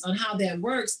testimonies on how that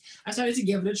works. I started to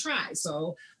give it a try.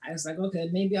 So I was like, okay,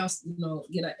 maybe I'll,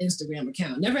 get an Instagram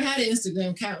account. Never had an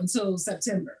Instagram account until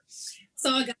September.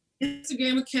 So I got an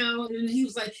Instagram account and he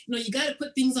was like, you got to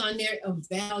put things on there of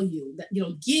value that,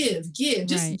 give,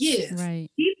 just right, give, right.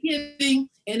 Keep giving.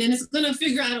 And then it's going to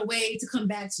figure out a way to come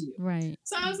back to you. Right.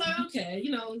 So I was like, okay,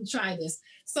 try this.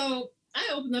 So I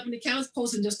opened up an account,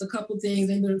 posting just a couple things,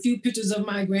 and a few pictures of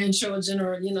my grandchildren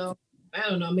or, I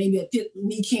don't know, maybe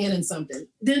me canning something.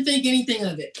 Didn't think anything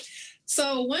of it.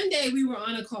 So one day we were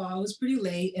on a call. It was pretty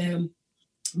late. And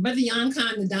Brother Jan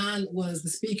Khan Don was the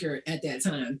speaker at that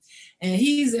time. And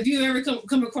if you ever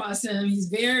come across him, he's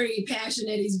very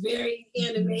passionate. He's very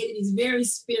animated. He's very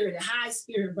spirited, high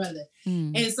spirit brother.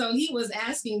 Mm. And so he was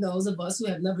asking those of us who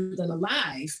have never done a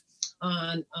live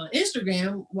on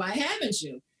Instagram, why haven't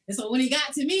you? And so when he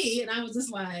got to me and I was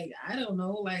just like, I don't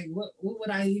know, like, what would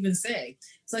I even say?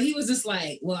 So he was just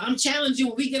like, well, I'm challenging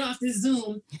when we get off this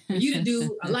Zoom for you to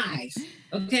do a live.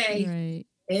 Okay. Right.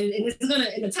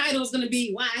 And the title is gonna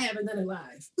be why I haven't done it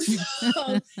live.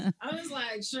 So I was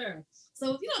like, sure.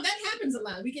 So that happens a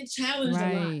lot. We get challenged a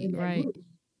lot in that group.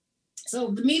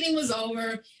 So the meeting was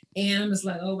over, and I'm just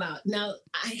like, oh wow. Now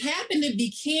I happened to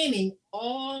be canning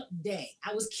all day.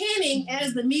 I was canning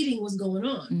as the meeting was going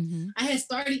on. Mm-hmm. I had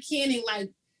started canning like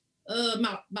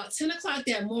about 10 o'clock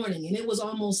that morning, and it was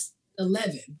almost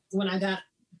 11 when I got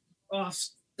off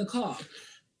the call.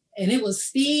 And it was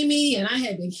steamy, and I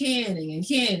had been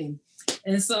canning.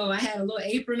 And so I had a little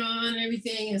apron on and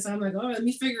everything. And so I'm like, all right, let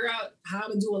me figure out how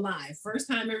to do a live. First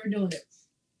time ever doing it.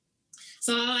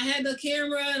 So I had the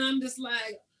camera, and I'm just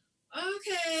like,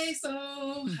 okay,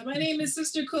 so my name is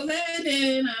Sister Colette,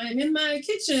 and I'm in my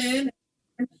kitchen.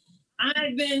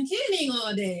 I've been canning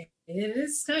all day, and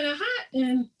it's kind of hot,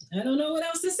 and I don't know what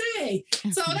else to say.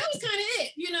 So that was kind of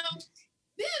it,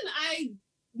 Then I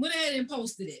went ahead and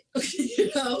posted it,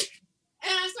 and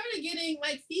I started getting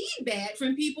like feedback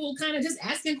from people kind of just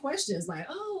asking questions like,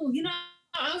 oh,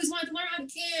 I always wanted to learn how to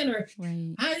can, or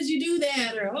right. How did you do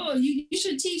that? Or, oh, you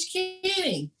should teach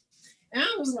canning. And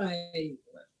I was like,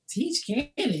 teach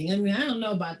canning? I mean, I don't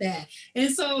know about that.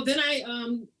 And so then I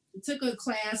took a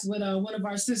class with one of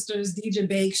our sisters, Deidre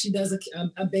Bake. She does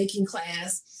a baking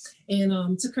class,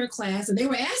 and took her class, and they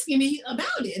were asking me about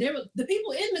it. The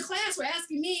people in the class were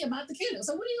asking me about the canning.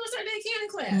 So when are you gonna start that canning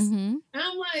class? Mm-hmm. And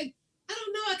I'm like, I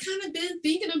don't know. I kind of been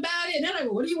thinking about it, and they're like,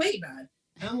 well, what are you waiting on?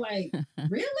 I'm like,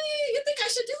 really? You think I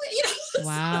should do it?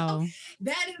 Wow. So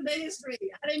that is the history.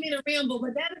 I didn't mean to ramble,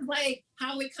 but that is like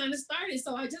how it kind of started.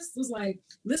 So I just was like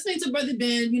listening to Brother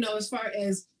Ben, as far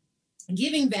as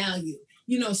giving value,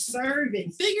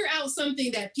 serving, figure out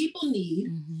something that people need,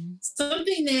 mm-hmm.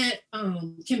 something that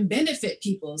can benefit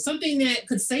people, something that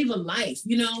could save a life,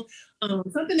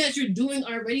 something that you're doing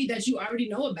already that you already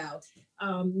know about.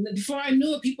 Before I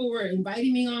knew it, people were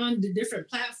inviting me on the different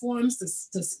platforms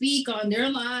to speak on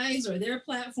their lives or their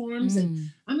platforms.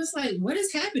 And I'm just like, what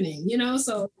is happening?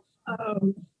 So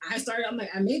I started, I'm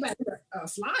like, maybe I need a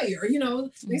flyer,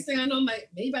 next thing I know, I'm like,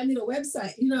 maybe I need a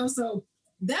website, so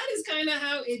that is kind of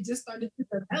how it just started to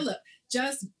develop.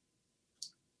 Just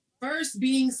first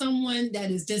being someone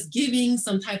that is just giving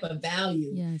some type of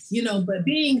value, yes. But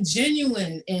being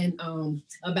genuine and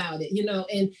about it,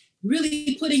 and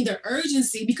really putting the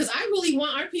urgency, because I really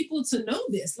want our people to know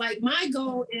this. Like my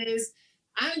goal is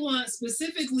I want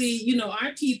specifically,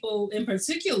 our people in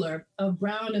particular of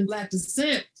brown and Black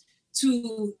descent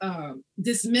to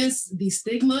dismiss the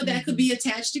stigma mm-hmm. that could be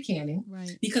attached to canning.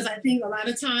 Right. Because I think a lot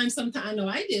of times, sometimes I know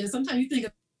I did, sometimes you think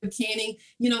of canning,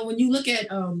 when you look at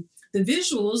the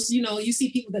visuals, you see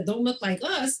people that don't look like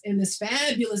us in this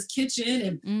fabulous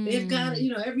kitchen and they've got,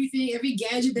 everything, every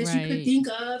gadget that right. you could think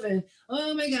of. And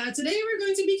oh my God, today we're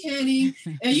going to be canning.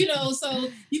 And, so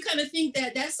you kind of think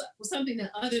that that's something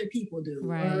that other people do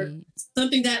right. or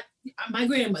something that my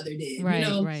grandmother did, right,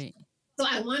 right. So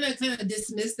I want to kind of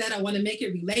dismiss that. I want to make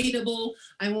it relatable.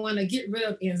 I want to get rid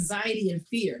of anxiety and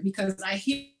fear, because I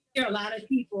hear a lot of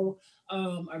people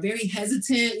are very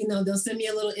hesitant. They'll send me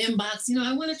a little inbox.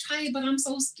 I want to try it, but I'm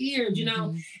so scared.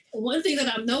 Mm-hmm. One thing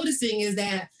that I'm noticing is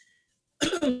that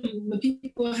when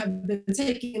people have been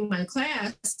taking my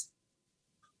class,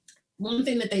 one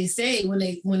thing that they say when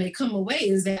they come away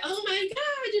is that, oh my God,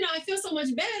 I feel so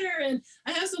much better and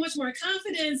I have so much more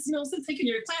confidence, since taking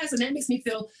your class, and that makes me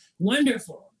feel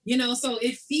wonderful, so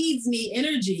it feeds me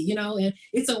energy, and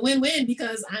it's a win-win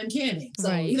because I'm canning. So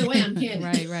right. Either way, I'm canning.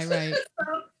 right.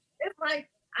 So it's like,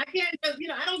 I can't just,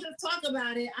 I don't just talk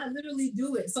about it. I literally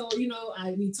do it. So,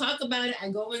 we talk about it. I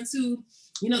go into,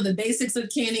 the basics of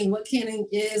canning, what canning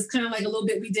is, kind of like a little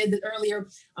bit we did earlier.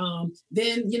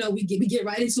 Then, we get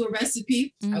right into a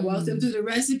recipe. I walk them through the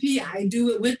recipe. I do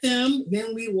it with them.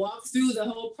 Then we walk through the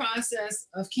whole process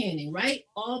of canning, right?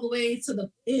 All the way to the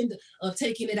end of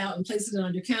taking it out and placing it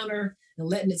on your counter and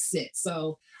letting it sit.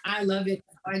 So I love it.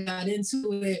 I got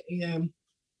into it. And,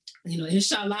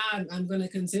 inshallah, I'm going to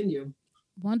continue.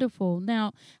 Wonderful.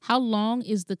 Now, how long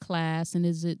is the class, and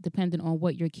is it dependent on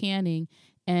what you're canning?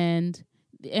 And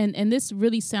this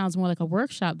really sounds more like a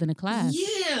workshop than a class.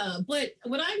 Yeah, but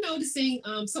what I'm noticing,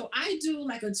 so I do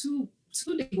like a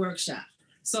two-day workshop.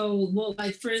 So, well,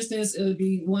 like for instance, it would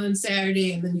be one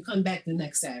Saturday, and then you come back the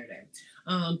next Saturday.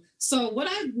 So what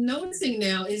I'm noticing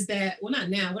now is that, well, not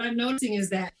now, what I'm noticing is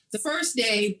that the first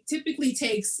day typically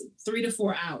takes 3 to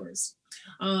 4 hours.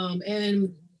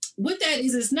 And what that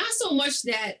is, it's not so much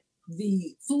that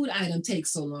the food item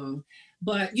takes so long,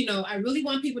 but, I really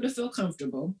want people to feel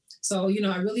comfortable. So,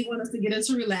 I really want us to get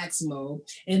into relax mode.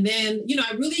 And then,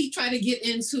 I really try to get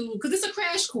into, because it's a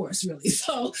crash course, really.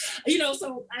 So,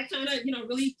 so I kind of,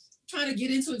 really try to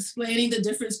get into explaining the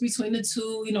difference between the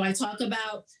two. I talk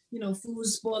about, food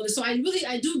spoilers. So I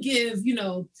do give,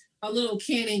 a little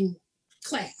canning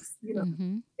class,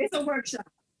 Mm-hmm. It's a workshop.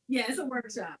 Yeah, it's a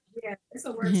workshop. Yeah, it's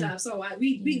a workshop. So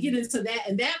we get into that,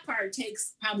 and that part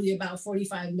takes probably about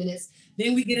 45 minutes.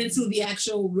 Then we get into the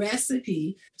actual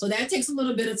recipe. So that takes a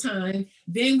little bit of time.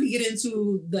 Then we get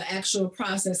into the actual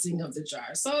processing of the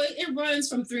jar. So it runs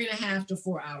from 3.5 to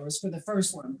 4 hours for the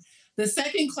first one. The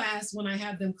second class, when I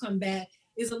have them come back,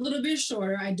 is a little bit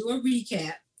shorter. I do a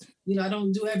recap. I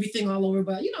don't do everything all over,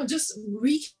 but, just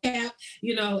recap,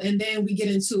 and then we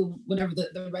get into whatever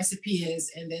the recipe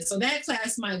is. And then, so that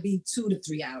class might be 2 to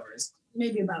 3 hours,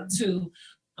 maybe about 2.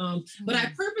 But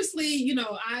I purposely,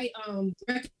 I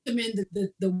recommend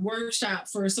the workshop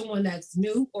for someone that's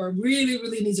new or really,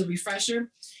 really needs a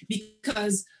refresher,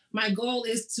 because my goal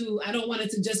is I don't want it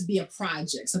to just be a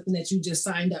project, something that you just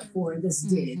signed up for and just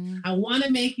did. I want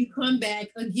to make you come back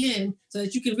again so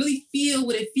that you can really feel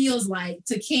what it feels like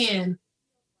to can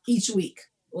each week,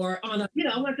 or on a,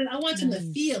 I want them to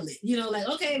feel it, like,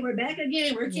 okay, we're back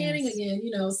again, we're canning again,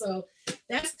 so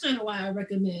that's kind of why I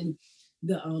recommend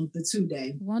the 2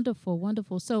 day. Wonderful,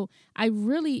 wonderful. So I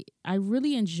really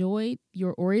enjoyed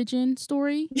your origin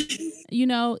story.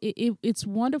 It's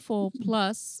wonderful.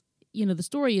 Plus, the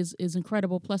story is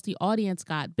incredible. Plus, the audience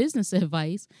got business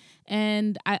advice,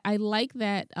 and I like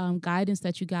that guidance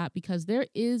that you got, because there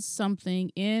is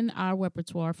something in our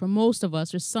repertoire for most of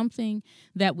us. There's something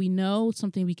that we know,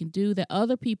 something we can do that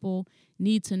other people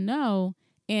need to know.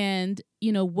 And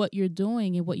what you're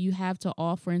doing and what you have to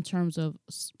offer in terms of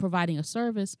providing a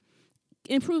service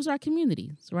improves our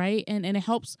communities, right? And it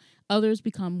helps others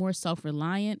become more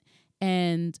self-reliant,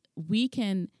 and we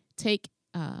can take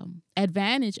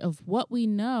advantage of what we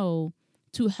know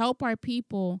to help our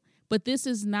people. But this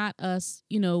is not us,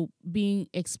 being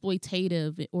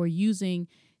exploitative or using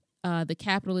the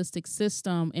capitalistic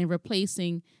system and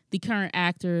replacing the current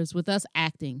actors with us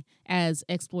acting as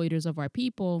exploiters of our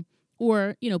people,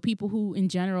 or people who in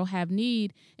general have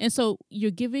need. And so you're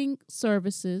giving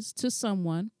services to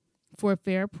someone for a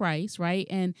fair price, right?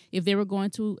 And if they were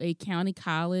going to a county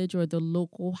college or the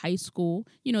local high school,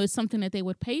 it's something that they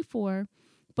would pay for.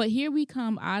 But here we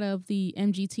come out of the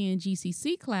MGT and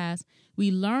GCC class, we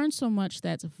learn so much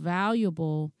that's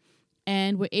valuable,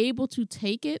 and we're able to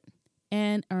take it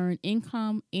and earn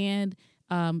income and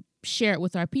share it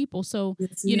with our people. So,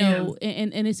 Yes,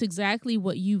 and it's exactly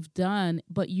what you've done,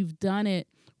 but you've done it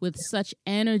with such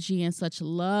energy and such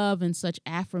love and such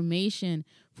affirmation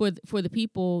for the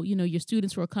people, your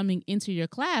students who are coming into your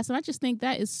class. And I just think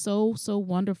that is so, so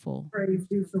wonderful. Praise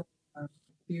you for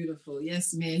beautiful.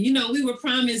 Yes, man. We were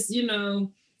promised,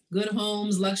 good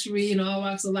homes, luxury, and all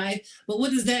walks of life. But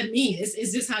what does that mean?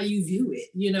 It's just how you view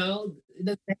it.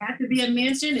 Does it have to be a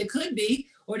mansion? It could be,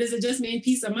 or does it just mean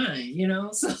peace of mind?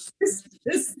 So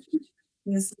this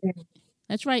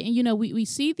That's right. And we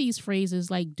see these phrases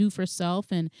like do for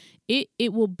self, and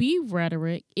it will be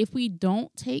rhetoric if we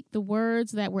don't take the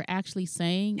words that we're actually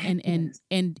saying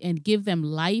and give them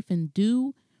life and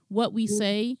do what we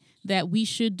say that we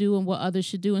should do and what others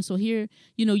should do. And so here,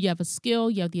 you have a skill,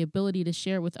 you have the ability to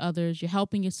share with others, you're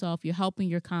helping yourself, you're helping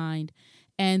your kind.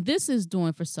 And this is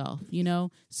doing for self.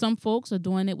 Some folks are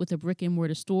doing it with a brick and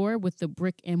mortar store, with the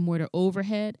brick and mortar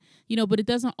overhead, but it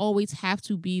doesn't always have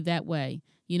to be that way,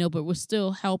 but we're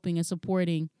still helping and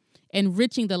supporting,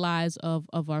 enriching the lives of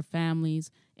our families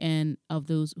and of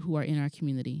those who are in our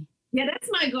community. Yeah, that's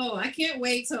my goal. I can't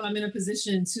wait till I'm in a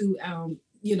position to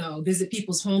visit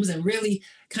people's homes and really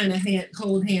kind of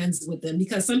hold hands with them,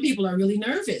 because some people are really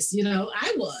nervous.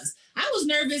 I was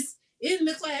nervous in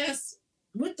the class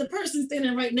with the person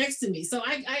standing right next to me. So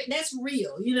I that's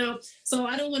real, So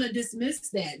I don't want to dismiss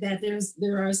that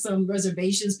there are some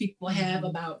reservations people have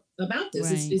about this.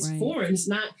 Right, it's right. foreign. It's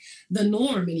not the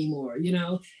norm anymore,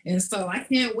 And so I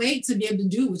can't wait to be able to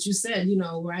do what you said,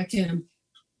 where I can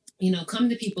come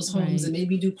to people's homes Right. and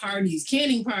maybe do parties,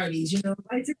 canning parties,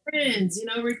 invite your friends,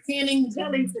 we're canning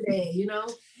jelly today.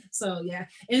 So yeah.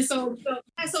 And so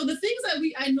the things that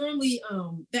we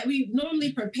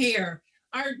normally prepare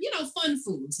are, fun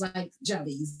foods like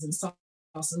jellies and salsa.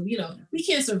 We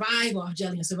can't survive off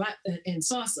jelly and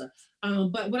salsa.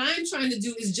 But what I'm trying to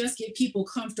do is just get people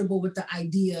comfortable with the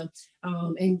idea,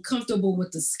 and comfortable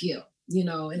with the skill.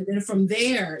 And then from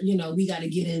there, we got to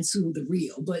get into the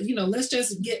real. But let's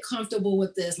just get comfortable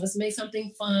with this. Let's make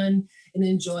something fun and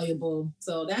enjoyable.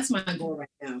 So that's my goal right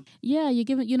now. Yeah, you're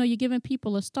giving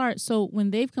people a start. So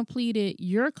when they've completed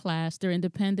your class, they're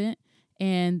independent,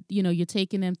 and you're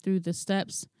taking them through the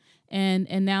steps, and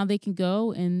now they can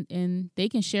go and they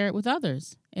can share it with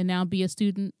others, and now be a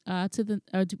student to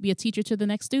be a teacher to the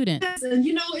next student. Yes, and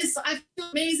I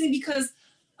feel amazing because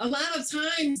a lot of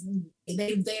times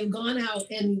they've gone out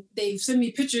and they've sent me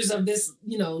pictures of this,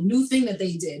 new thing that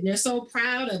they did. And they're so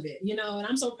proud of it, and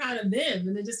I'm so proud of them.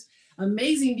 And they're just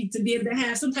amazing to be able to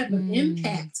have some type of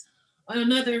impact on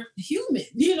another human,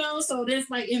 so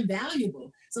that's like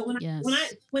invaluable. So Yes.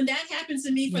 when that happened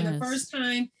to me for the Yes. first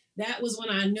time, that was when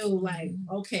I knew, like,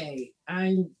 okay,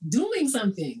 I'm doing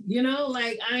something,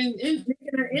 like making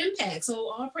an impact. So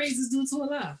all praise is due to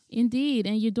Allah. Indeed,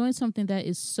 and you're doing something that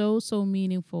is so, so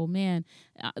meaningful. Man,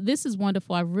 this is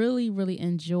wonderful. I really, really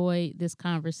enjoy this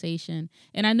conversation.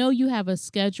 And I know you have a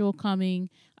schedule coming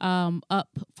up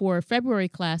for February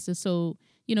classes. So,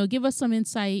 give us some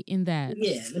insight in that.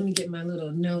 Yeah, let me get my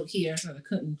little note here. I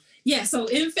couldn't. Yeah, so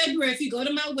in February, if you go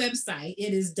to my website,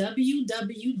 it is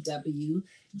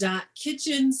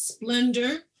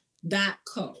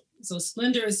www.kitchensplendor.co. So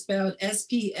Splendor is spelled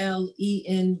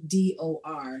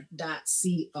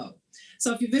SPLENDOR.co.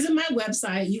 So if you visit my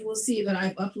website, you will see that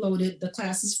I've uploaded the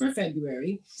classes for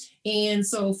February. And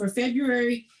so for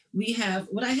February, we have,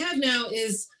 what I have now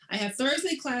is, I have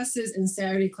Thursday classes and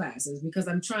Saturday classes because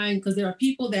I'm trying, because there are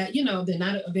people that, they're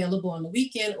not available on the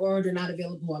weekend or they're not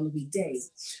available on the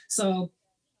weekdays. So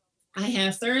I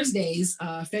have Thursdays,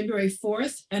 February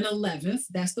 4th and 11th.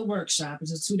 That's the workshop.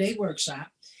 It's a 2-day workshop.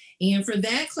 And for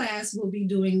that class, we'll be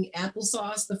doing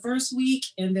applesauce the first week.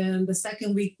 And then the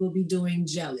second week, we'll be doing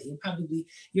jelly, probably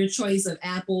your choice of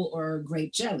apple or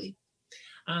grape jelly.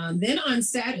 Then on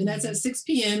Saturday, that's at 6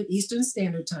 p.m. Eastern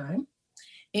Standard Time.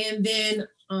 And then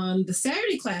on the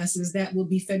Saturday classes, that will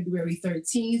be February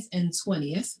 13th and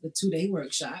 20th, the 2-day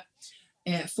workshop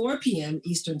at 4 p.m.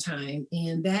 Eastern Time.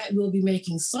 And that will be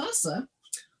making salsa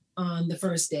on the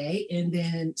first day and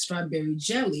then strawberry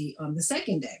jelly on the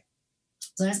second day.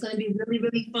 So that's going to be really,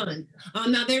 really fun.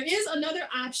 Now, there is another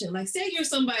option. Like, say you're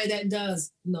somebody that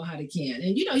does know how to can,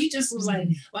 and you just was like,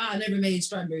 wow, I never made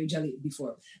strawberry jelly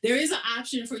before. There is an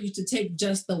option for you to take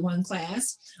just the one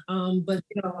class. But,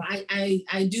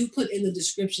 I do put in the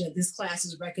description that this class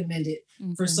is recommended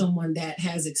for someone that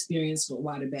has experience with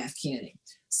water bath canning.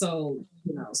 So,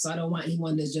 so I don't want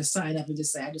anyone to just sign up and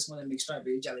just say, I just want to make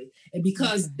strawberry jelly. And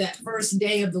because that first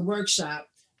day of the workshop,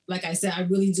 like I said, I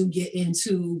really do get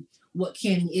into what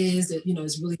canning is. That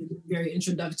is really very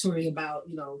introductory about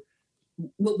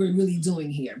what we're really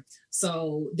doing here.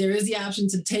 So there is the option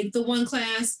to take the one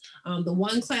class. The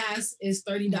one class is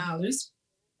 $30.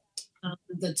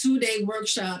 The 2-day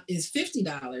workshop is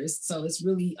 $50. So it's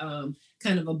really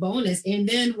kind of a bonus. And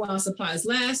then while supplies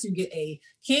last, you get a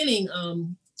canning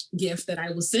gift that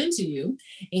I will send to you.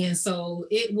 And so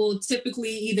it will typically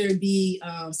either be,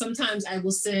 sometimes I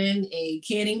will send a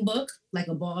canning book, like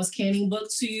a Ball's canning book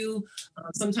to you.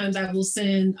 Sometimes I will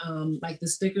send like the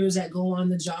stickers that go on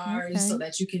the jars so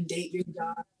that you can date your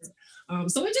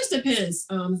jars. So it just depends.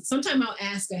 Sometimes I'll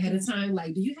ask ahead of time,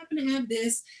 like, do you happen to have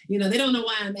this? They don't know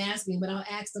why I'm asking, but I'll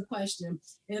ask the question.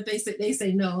 And if they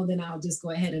say no, then I'll just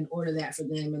go ahead and order that for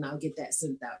them and I'll get that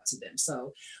sent out to them.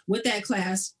 So with that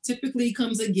class, typically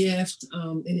comes a gift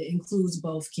and it includes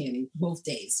both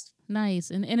days.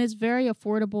 Nice. And it's very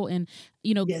affordable. And,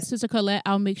 Yes. Sister Colette,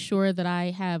 I'll make sure that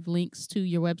I have links to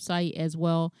your website as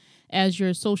well as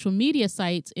your social media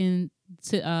sites in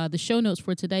the show notes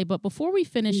for today. But before we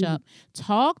finish up,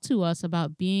 talk to us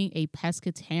about being a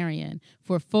pescatarian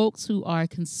for folks who are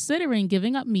considering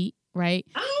giving up meat, right?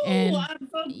 Oh, and I'm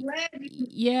so glad.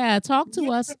 yeah, talk to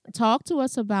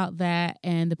us about that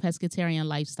and the pescatarian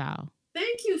lifestyle.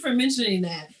 Thank you for mentioning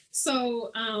that.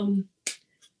 So, and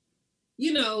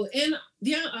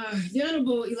the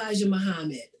Honorable Elijah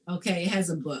Muhammad, has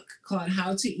a book called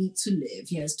How to Eat to Live.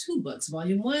 He has 2 books,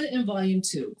 Volume 1 and Volume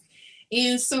 2.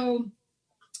 And so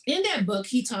in that book,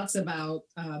 he talks about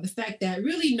the fact that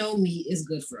really no meat is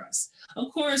good for us.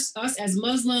 Of course, us as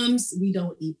Muslims, we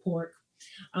don't eat pork.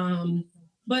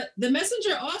 But the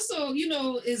messenger also,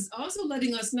 is also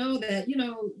letting us know that,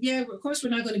 of course, we're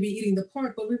not going to be eating the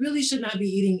pork, but we really should not be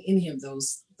eating any of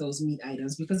those meat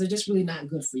items because they're just really not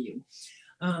good for you.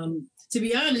 To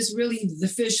be honest, really, the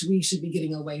fish we should be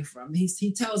getting away from.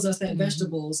 He tells us that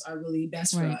vegetables are really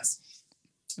best for us.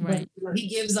 Right. But he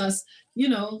gives us,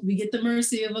 we get the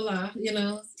mercy of Allah,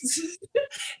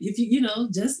 if you,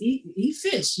 just eat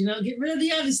fish, get rid of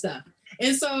the other stuff.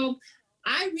 And so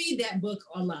I read that book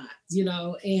a lot,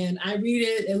 and I read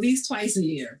it at least twice a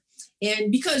year.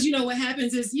 And because, what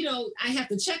happens is, I have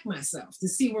to check myself to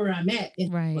see where I'm at.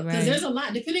 Because there's a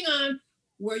lot, depending on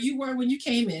where you were when you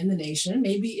came in the nation,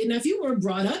 maybe, and if you were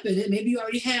brought up in it, maybe you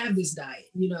already have this diet,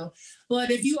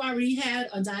 but if you already had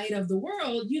a diet of the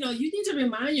world, you need to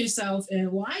remind yourself,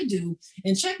 and I do,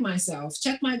 and check myself,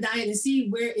 check my diet and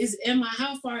see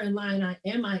how far in line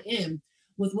am I in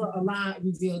with what Allah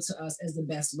revealed to us as the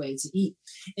best way to eat.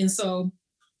 And so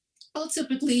I'll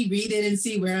typically read it and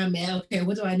see where I'm at. Okay,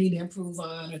 what do I need to improve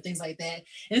on or things like that.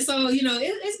 And so,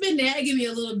 it's been nagging me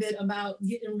a little bit about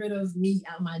getting rid of meat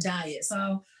out of my diet.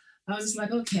 So I was just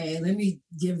like, okay, let me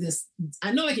give this.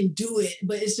 I know I can do it,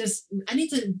 but it's just, I need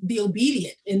to be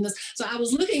obedient in this. So I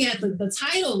was looking at the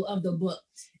title of the book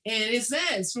and it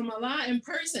says from Allah in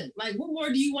person. Like, what more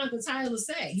do you want the title to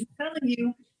say? He's telling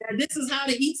you that this is how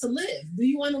to eat to live. Do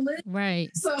you want to live? Right.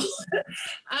 So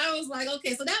I was like,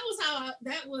 okay, so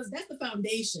that's the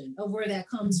foundation of where that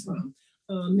comes from.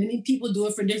 Many people do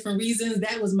it for different reasons.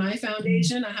 That was my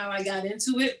foundation of how I got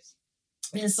into it.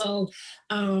 And so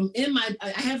I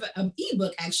have an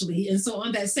ebook actually. And so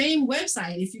on that same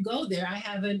website, if you go there, I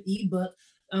have an ebook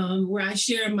where I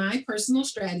share my personal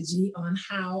strategy on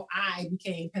how I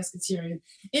became pescatarian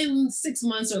in 6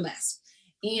 months or less.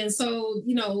 And so,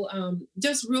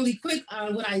 just really quick,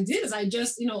 what I did is I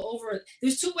just,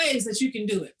 there's 2 ways that you can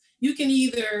do it. You can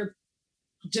either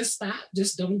just stop,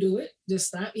 just don't do it, just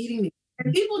stop eating meat.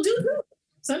 And people do it.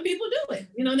 Some people do it,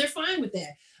 and they're fine with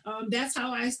that. That's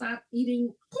how I stopped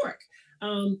eating pork.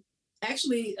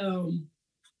 Actually,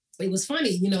 it was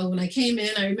funny, when I came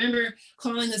in, I remember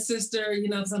calling a sister,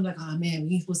 because I'm like, oh man,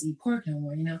 we ain't supposed to eat pork no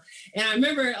more, And I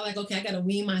remember like, okay, I got to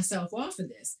wean myself off of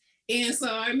this. And so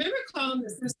I remember calling the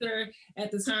sister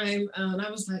at the time, and I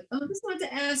was like, oh, I just wanted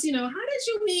to ask, how did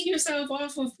you wean yourself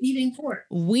off of eating pork?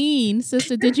 Wean,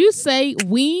 sister, did you say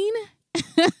wean?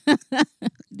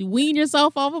 Wean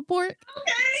yourself off of pork?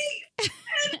 Okay.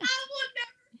 And I will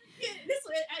never forget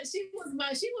this.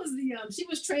 She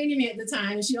was training me at the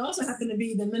time, and she also happened to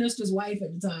be the minister's wife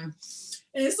at the time.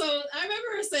 And so I remember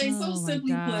her saying, so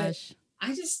simply put,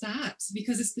 I just stopped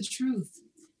because it's the truth.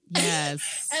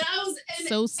 Yes. And I was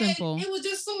so simple. And it was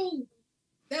just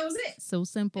that was it. So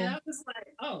simple. And I was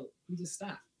like, oh, you just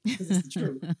stopped because it's the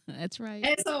truth. That's right.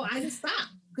 And so I just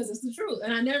stopped because it's the truth.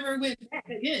 And I never went back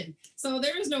again. So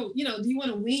there is no, do you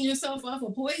want to wean yourself off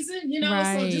of poison?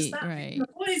 Right, so just stop the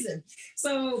poison.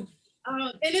 So,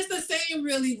 and it's the same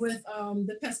really with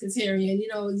the pescatarian.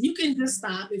 You can just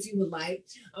stop if you would like,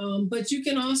 but you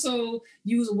can also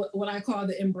use what I call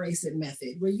the embrace it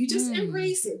method, where you just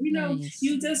embrace it. Nice.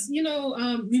 You just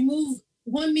remove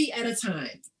one meat at a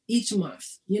time each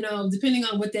month. Depending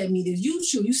on what that meat is,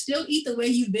 you still eat the way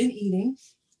you've been eating.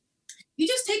 You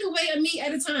just take away a meat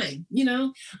at a time,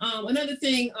 Another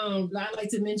thing that I like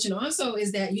to mention also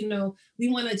is that, we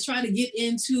want to try to get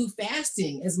into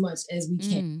fasting as much as we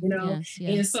can, Yes.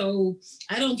 And so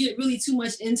I don't get really too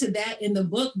much into that in the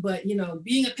book, but,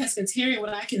 being a pescatarian,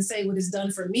 what I can say, what it's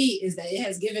done for me is that it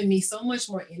has given me so much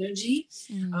more energy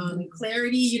and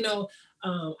clarity.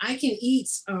 I can eat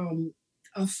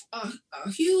a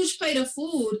huge plate of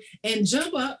food and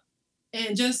jump up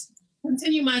and just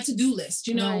continue my to-do list,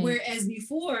 Right. Whereas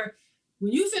before,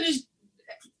 when you finish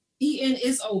eating,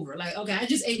 it's over. Like, okay, I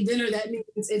just ate dinner. That means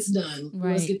it's done.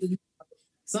 Right. Let's get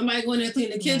somebody going to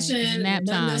clean the kitchen. Nap Nothing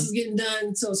time. else is getting done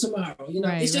until tomorrow.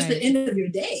 Right, it's just right. the end of your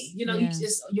day.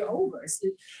 You're over.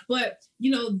 But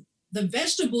the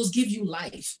vegetables give you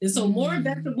life, and so more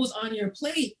vegetables on your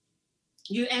plate,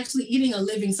 you're actually eating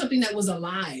something that was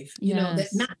alive. That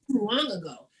not too long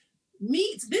ago.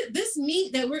 Meat. This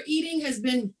meat that we're eating has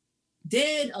been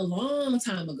dead a long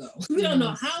time ago. We don't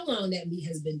know how long that meat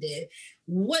has been dead,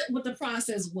 what the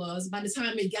process was by the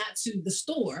time it got to the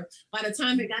store, by the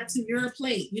time it got to your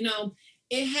plate.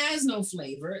 It has no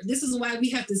flavor. This is why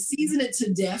we have to season it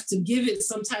to death to give it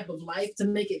some type of life, to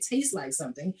make it taste like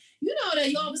something.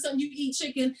 That all of a sudden you eat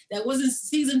chicken that wasn't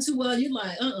seasoned too well, you're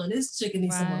like, this chicken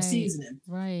needs some more seasoning.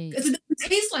 Right. Because it doesn't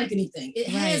taste like anything. It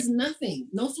has nothing,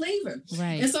 no flavor.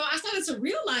 Right. And so I started to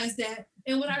realize that.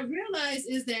 And what I realized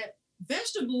is that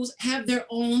vegetables have their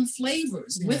own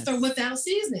flavors with or without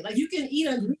seasoning. Like you can eat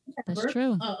a green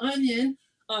pepper, onion,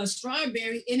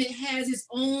 strawberry, and it has its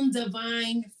own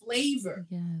divine flavor.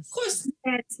 Yes. Of course,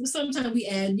 sometimes we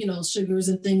add, sugars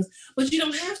and things, but you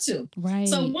don't have to. Right.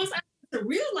 So once I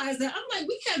realized that, I'm like,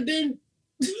 we have been,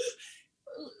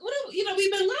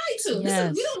 we've been lied to.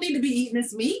 Yes. We don't need to be eating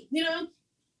this meat,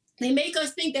 They make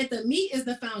us think that the meat is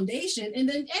the foundation, and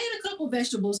then add a couple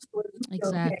vegetables to it.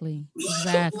 Exactly.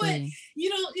 But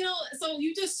so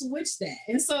you just switch that.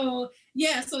 And so,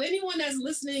 so anyone that's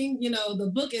listening,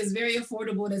 the book is very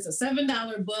affordable. It's a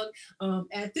 $7 book.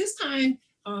 At this time,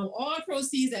 all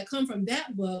proceeds that come from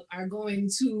that book are going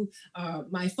to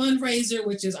my fundraiser,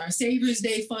 which is our Savior's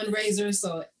Day fundraiser.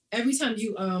 So every time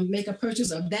you make a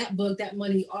purchase of that book,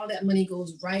 all that money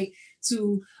goes right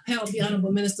to help the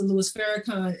Honorable Minister Louis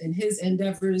Farrakhan and his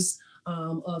endeavors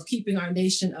of keeping our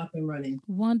nation up and running.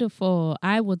 Wonderful.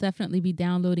 I will definitely be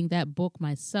downloading that book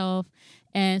myself.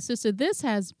 And sister, this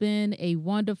has been a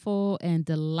wonderful and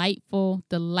delightful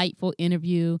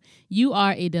interview. You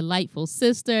are a delightful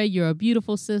sister. You're a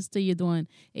beautiful sister. You're doing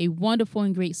a wonderful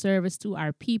and great service to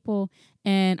our people.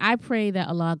 And I pray that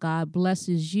Allah God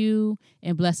blesses you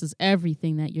and blesses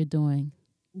everything that you're doing.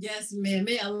 Yes, ma'am.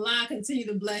 May Allah continue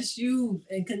to bless you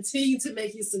and continue to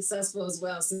make you successful as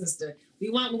well, sister. We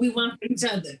want what we want for each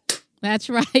other. That's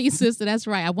right, sister. That's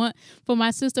right. I want for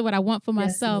my sister what I want for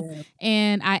myself. Ma'am.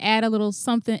 And I add a little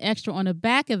something extra on the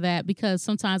back of that because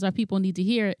sometimes our people need to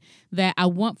hear it, that I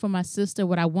want for my sister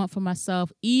what I want for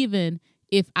myself, even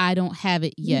if I don't have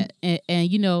it yet. And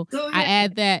I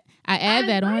add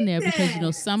that on there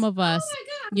because, some of us,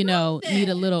 need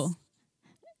a little...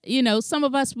 some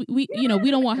of us, we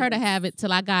don't want her to have it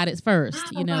till I got it first,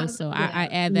 so I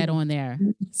add that on there.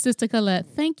 Sister Colette,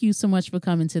 thank you so much for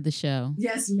coming to the show.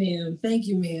 Yes, ma'am. Thank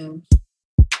you, ma'am.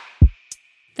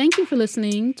 Thank you for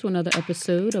listening to another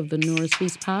episode of the Nora's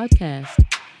Feast podcast.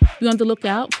 Be on the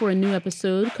lookout for a new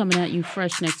episode coming at you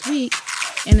fresh next week.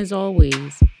 And as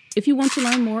always, If you want to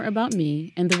learn more about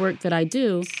me and the work that I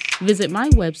do, visit my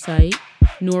website,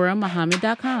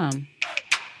 nouramuhammad.com.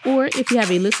 Or if you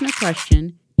have a listener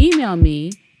question, email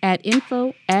me at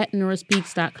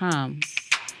info@nouraspeaks.com.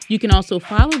 You can also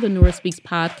follow the Noura Speaks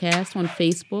podcast on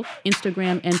Facebook,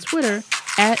 Instagram, and Twitter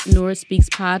at Noura Speaks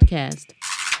Podcast.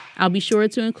 I'll be sure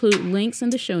to include links in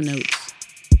the show notes.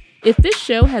 If this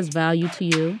show has value to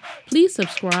you, please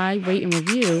subscribe, rate, and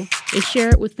review, and share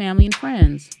it with family and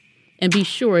friends. And be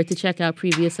sure to check out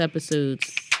previous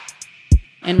episodes.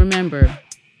 And remember,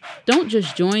 don't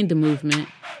just join the movement,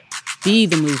 be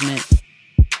the movement.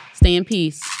 Stay in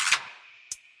peace.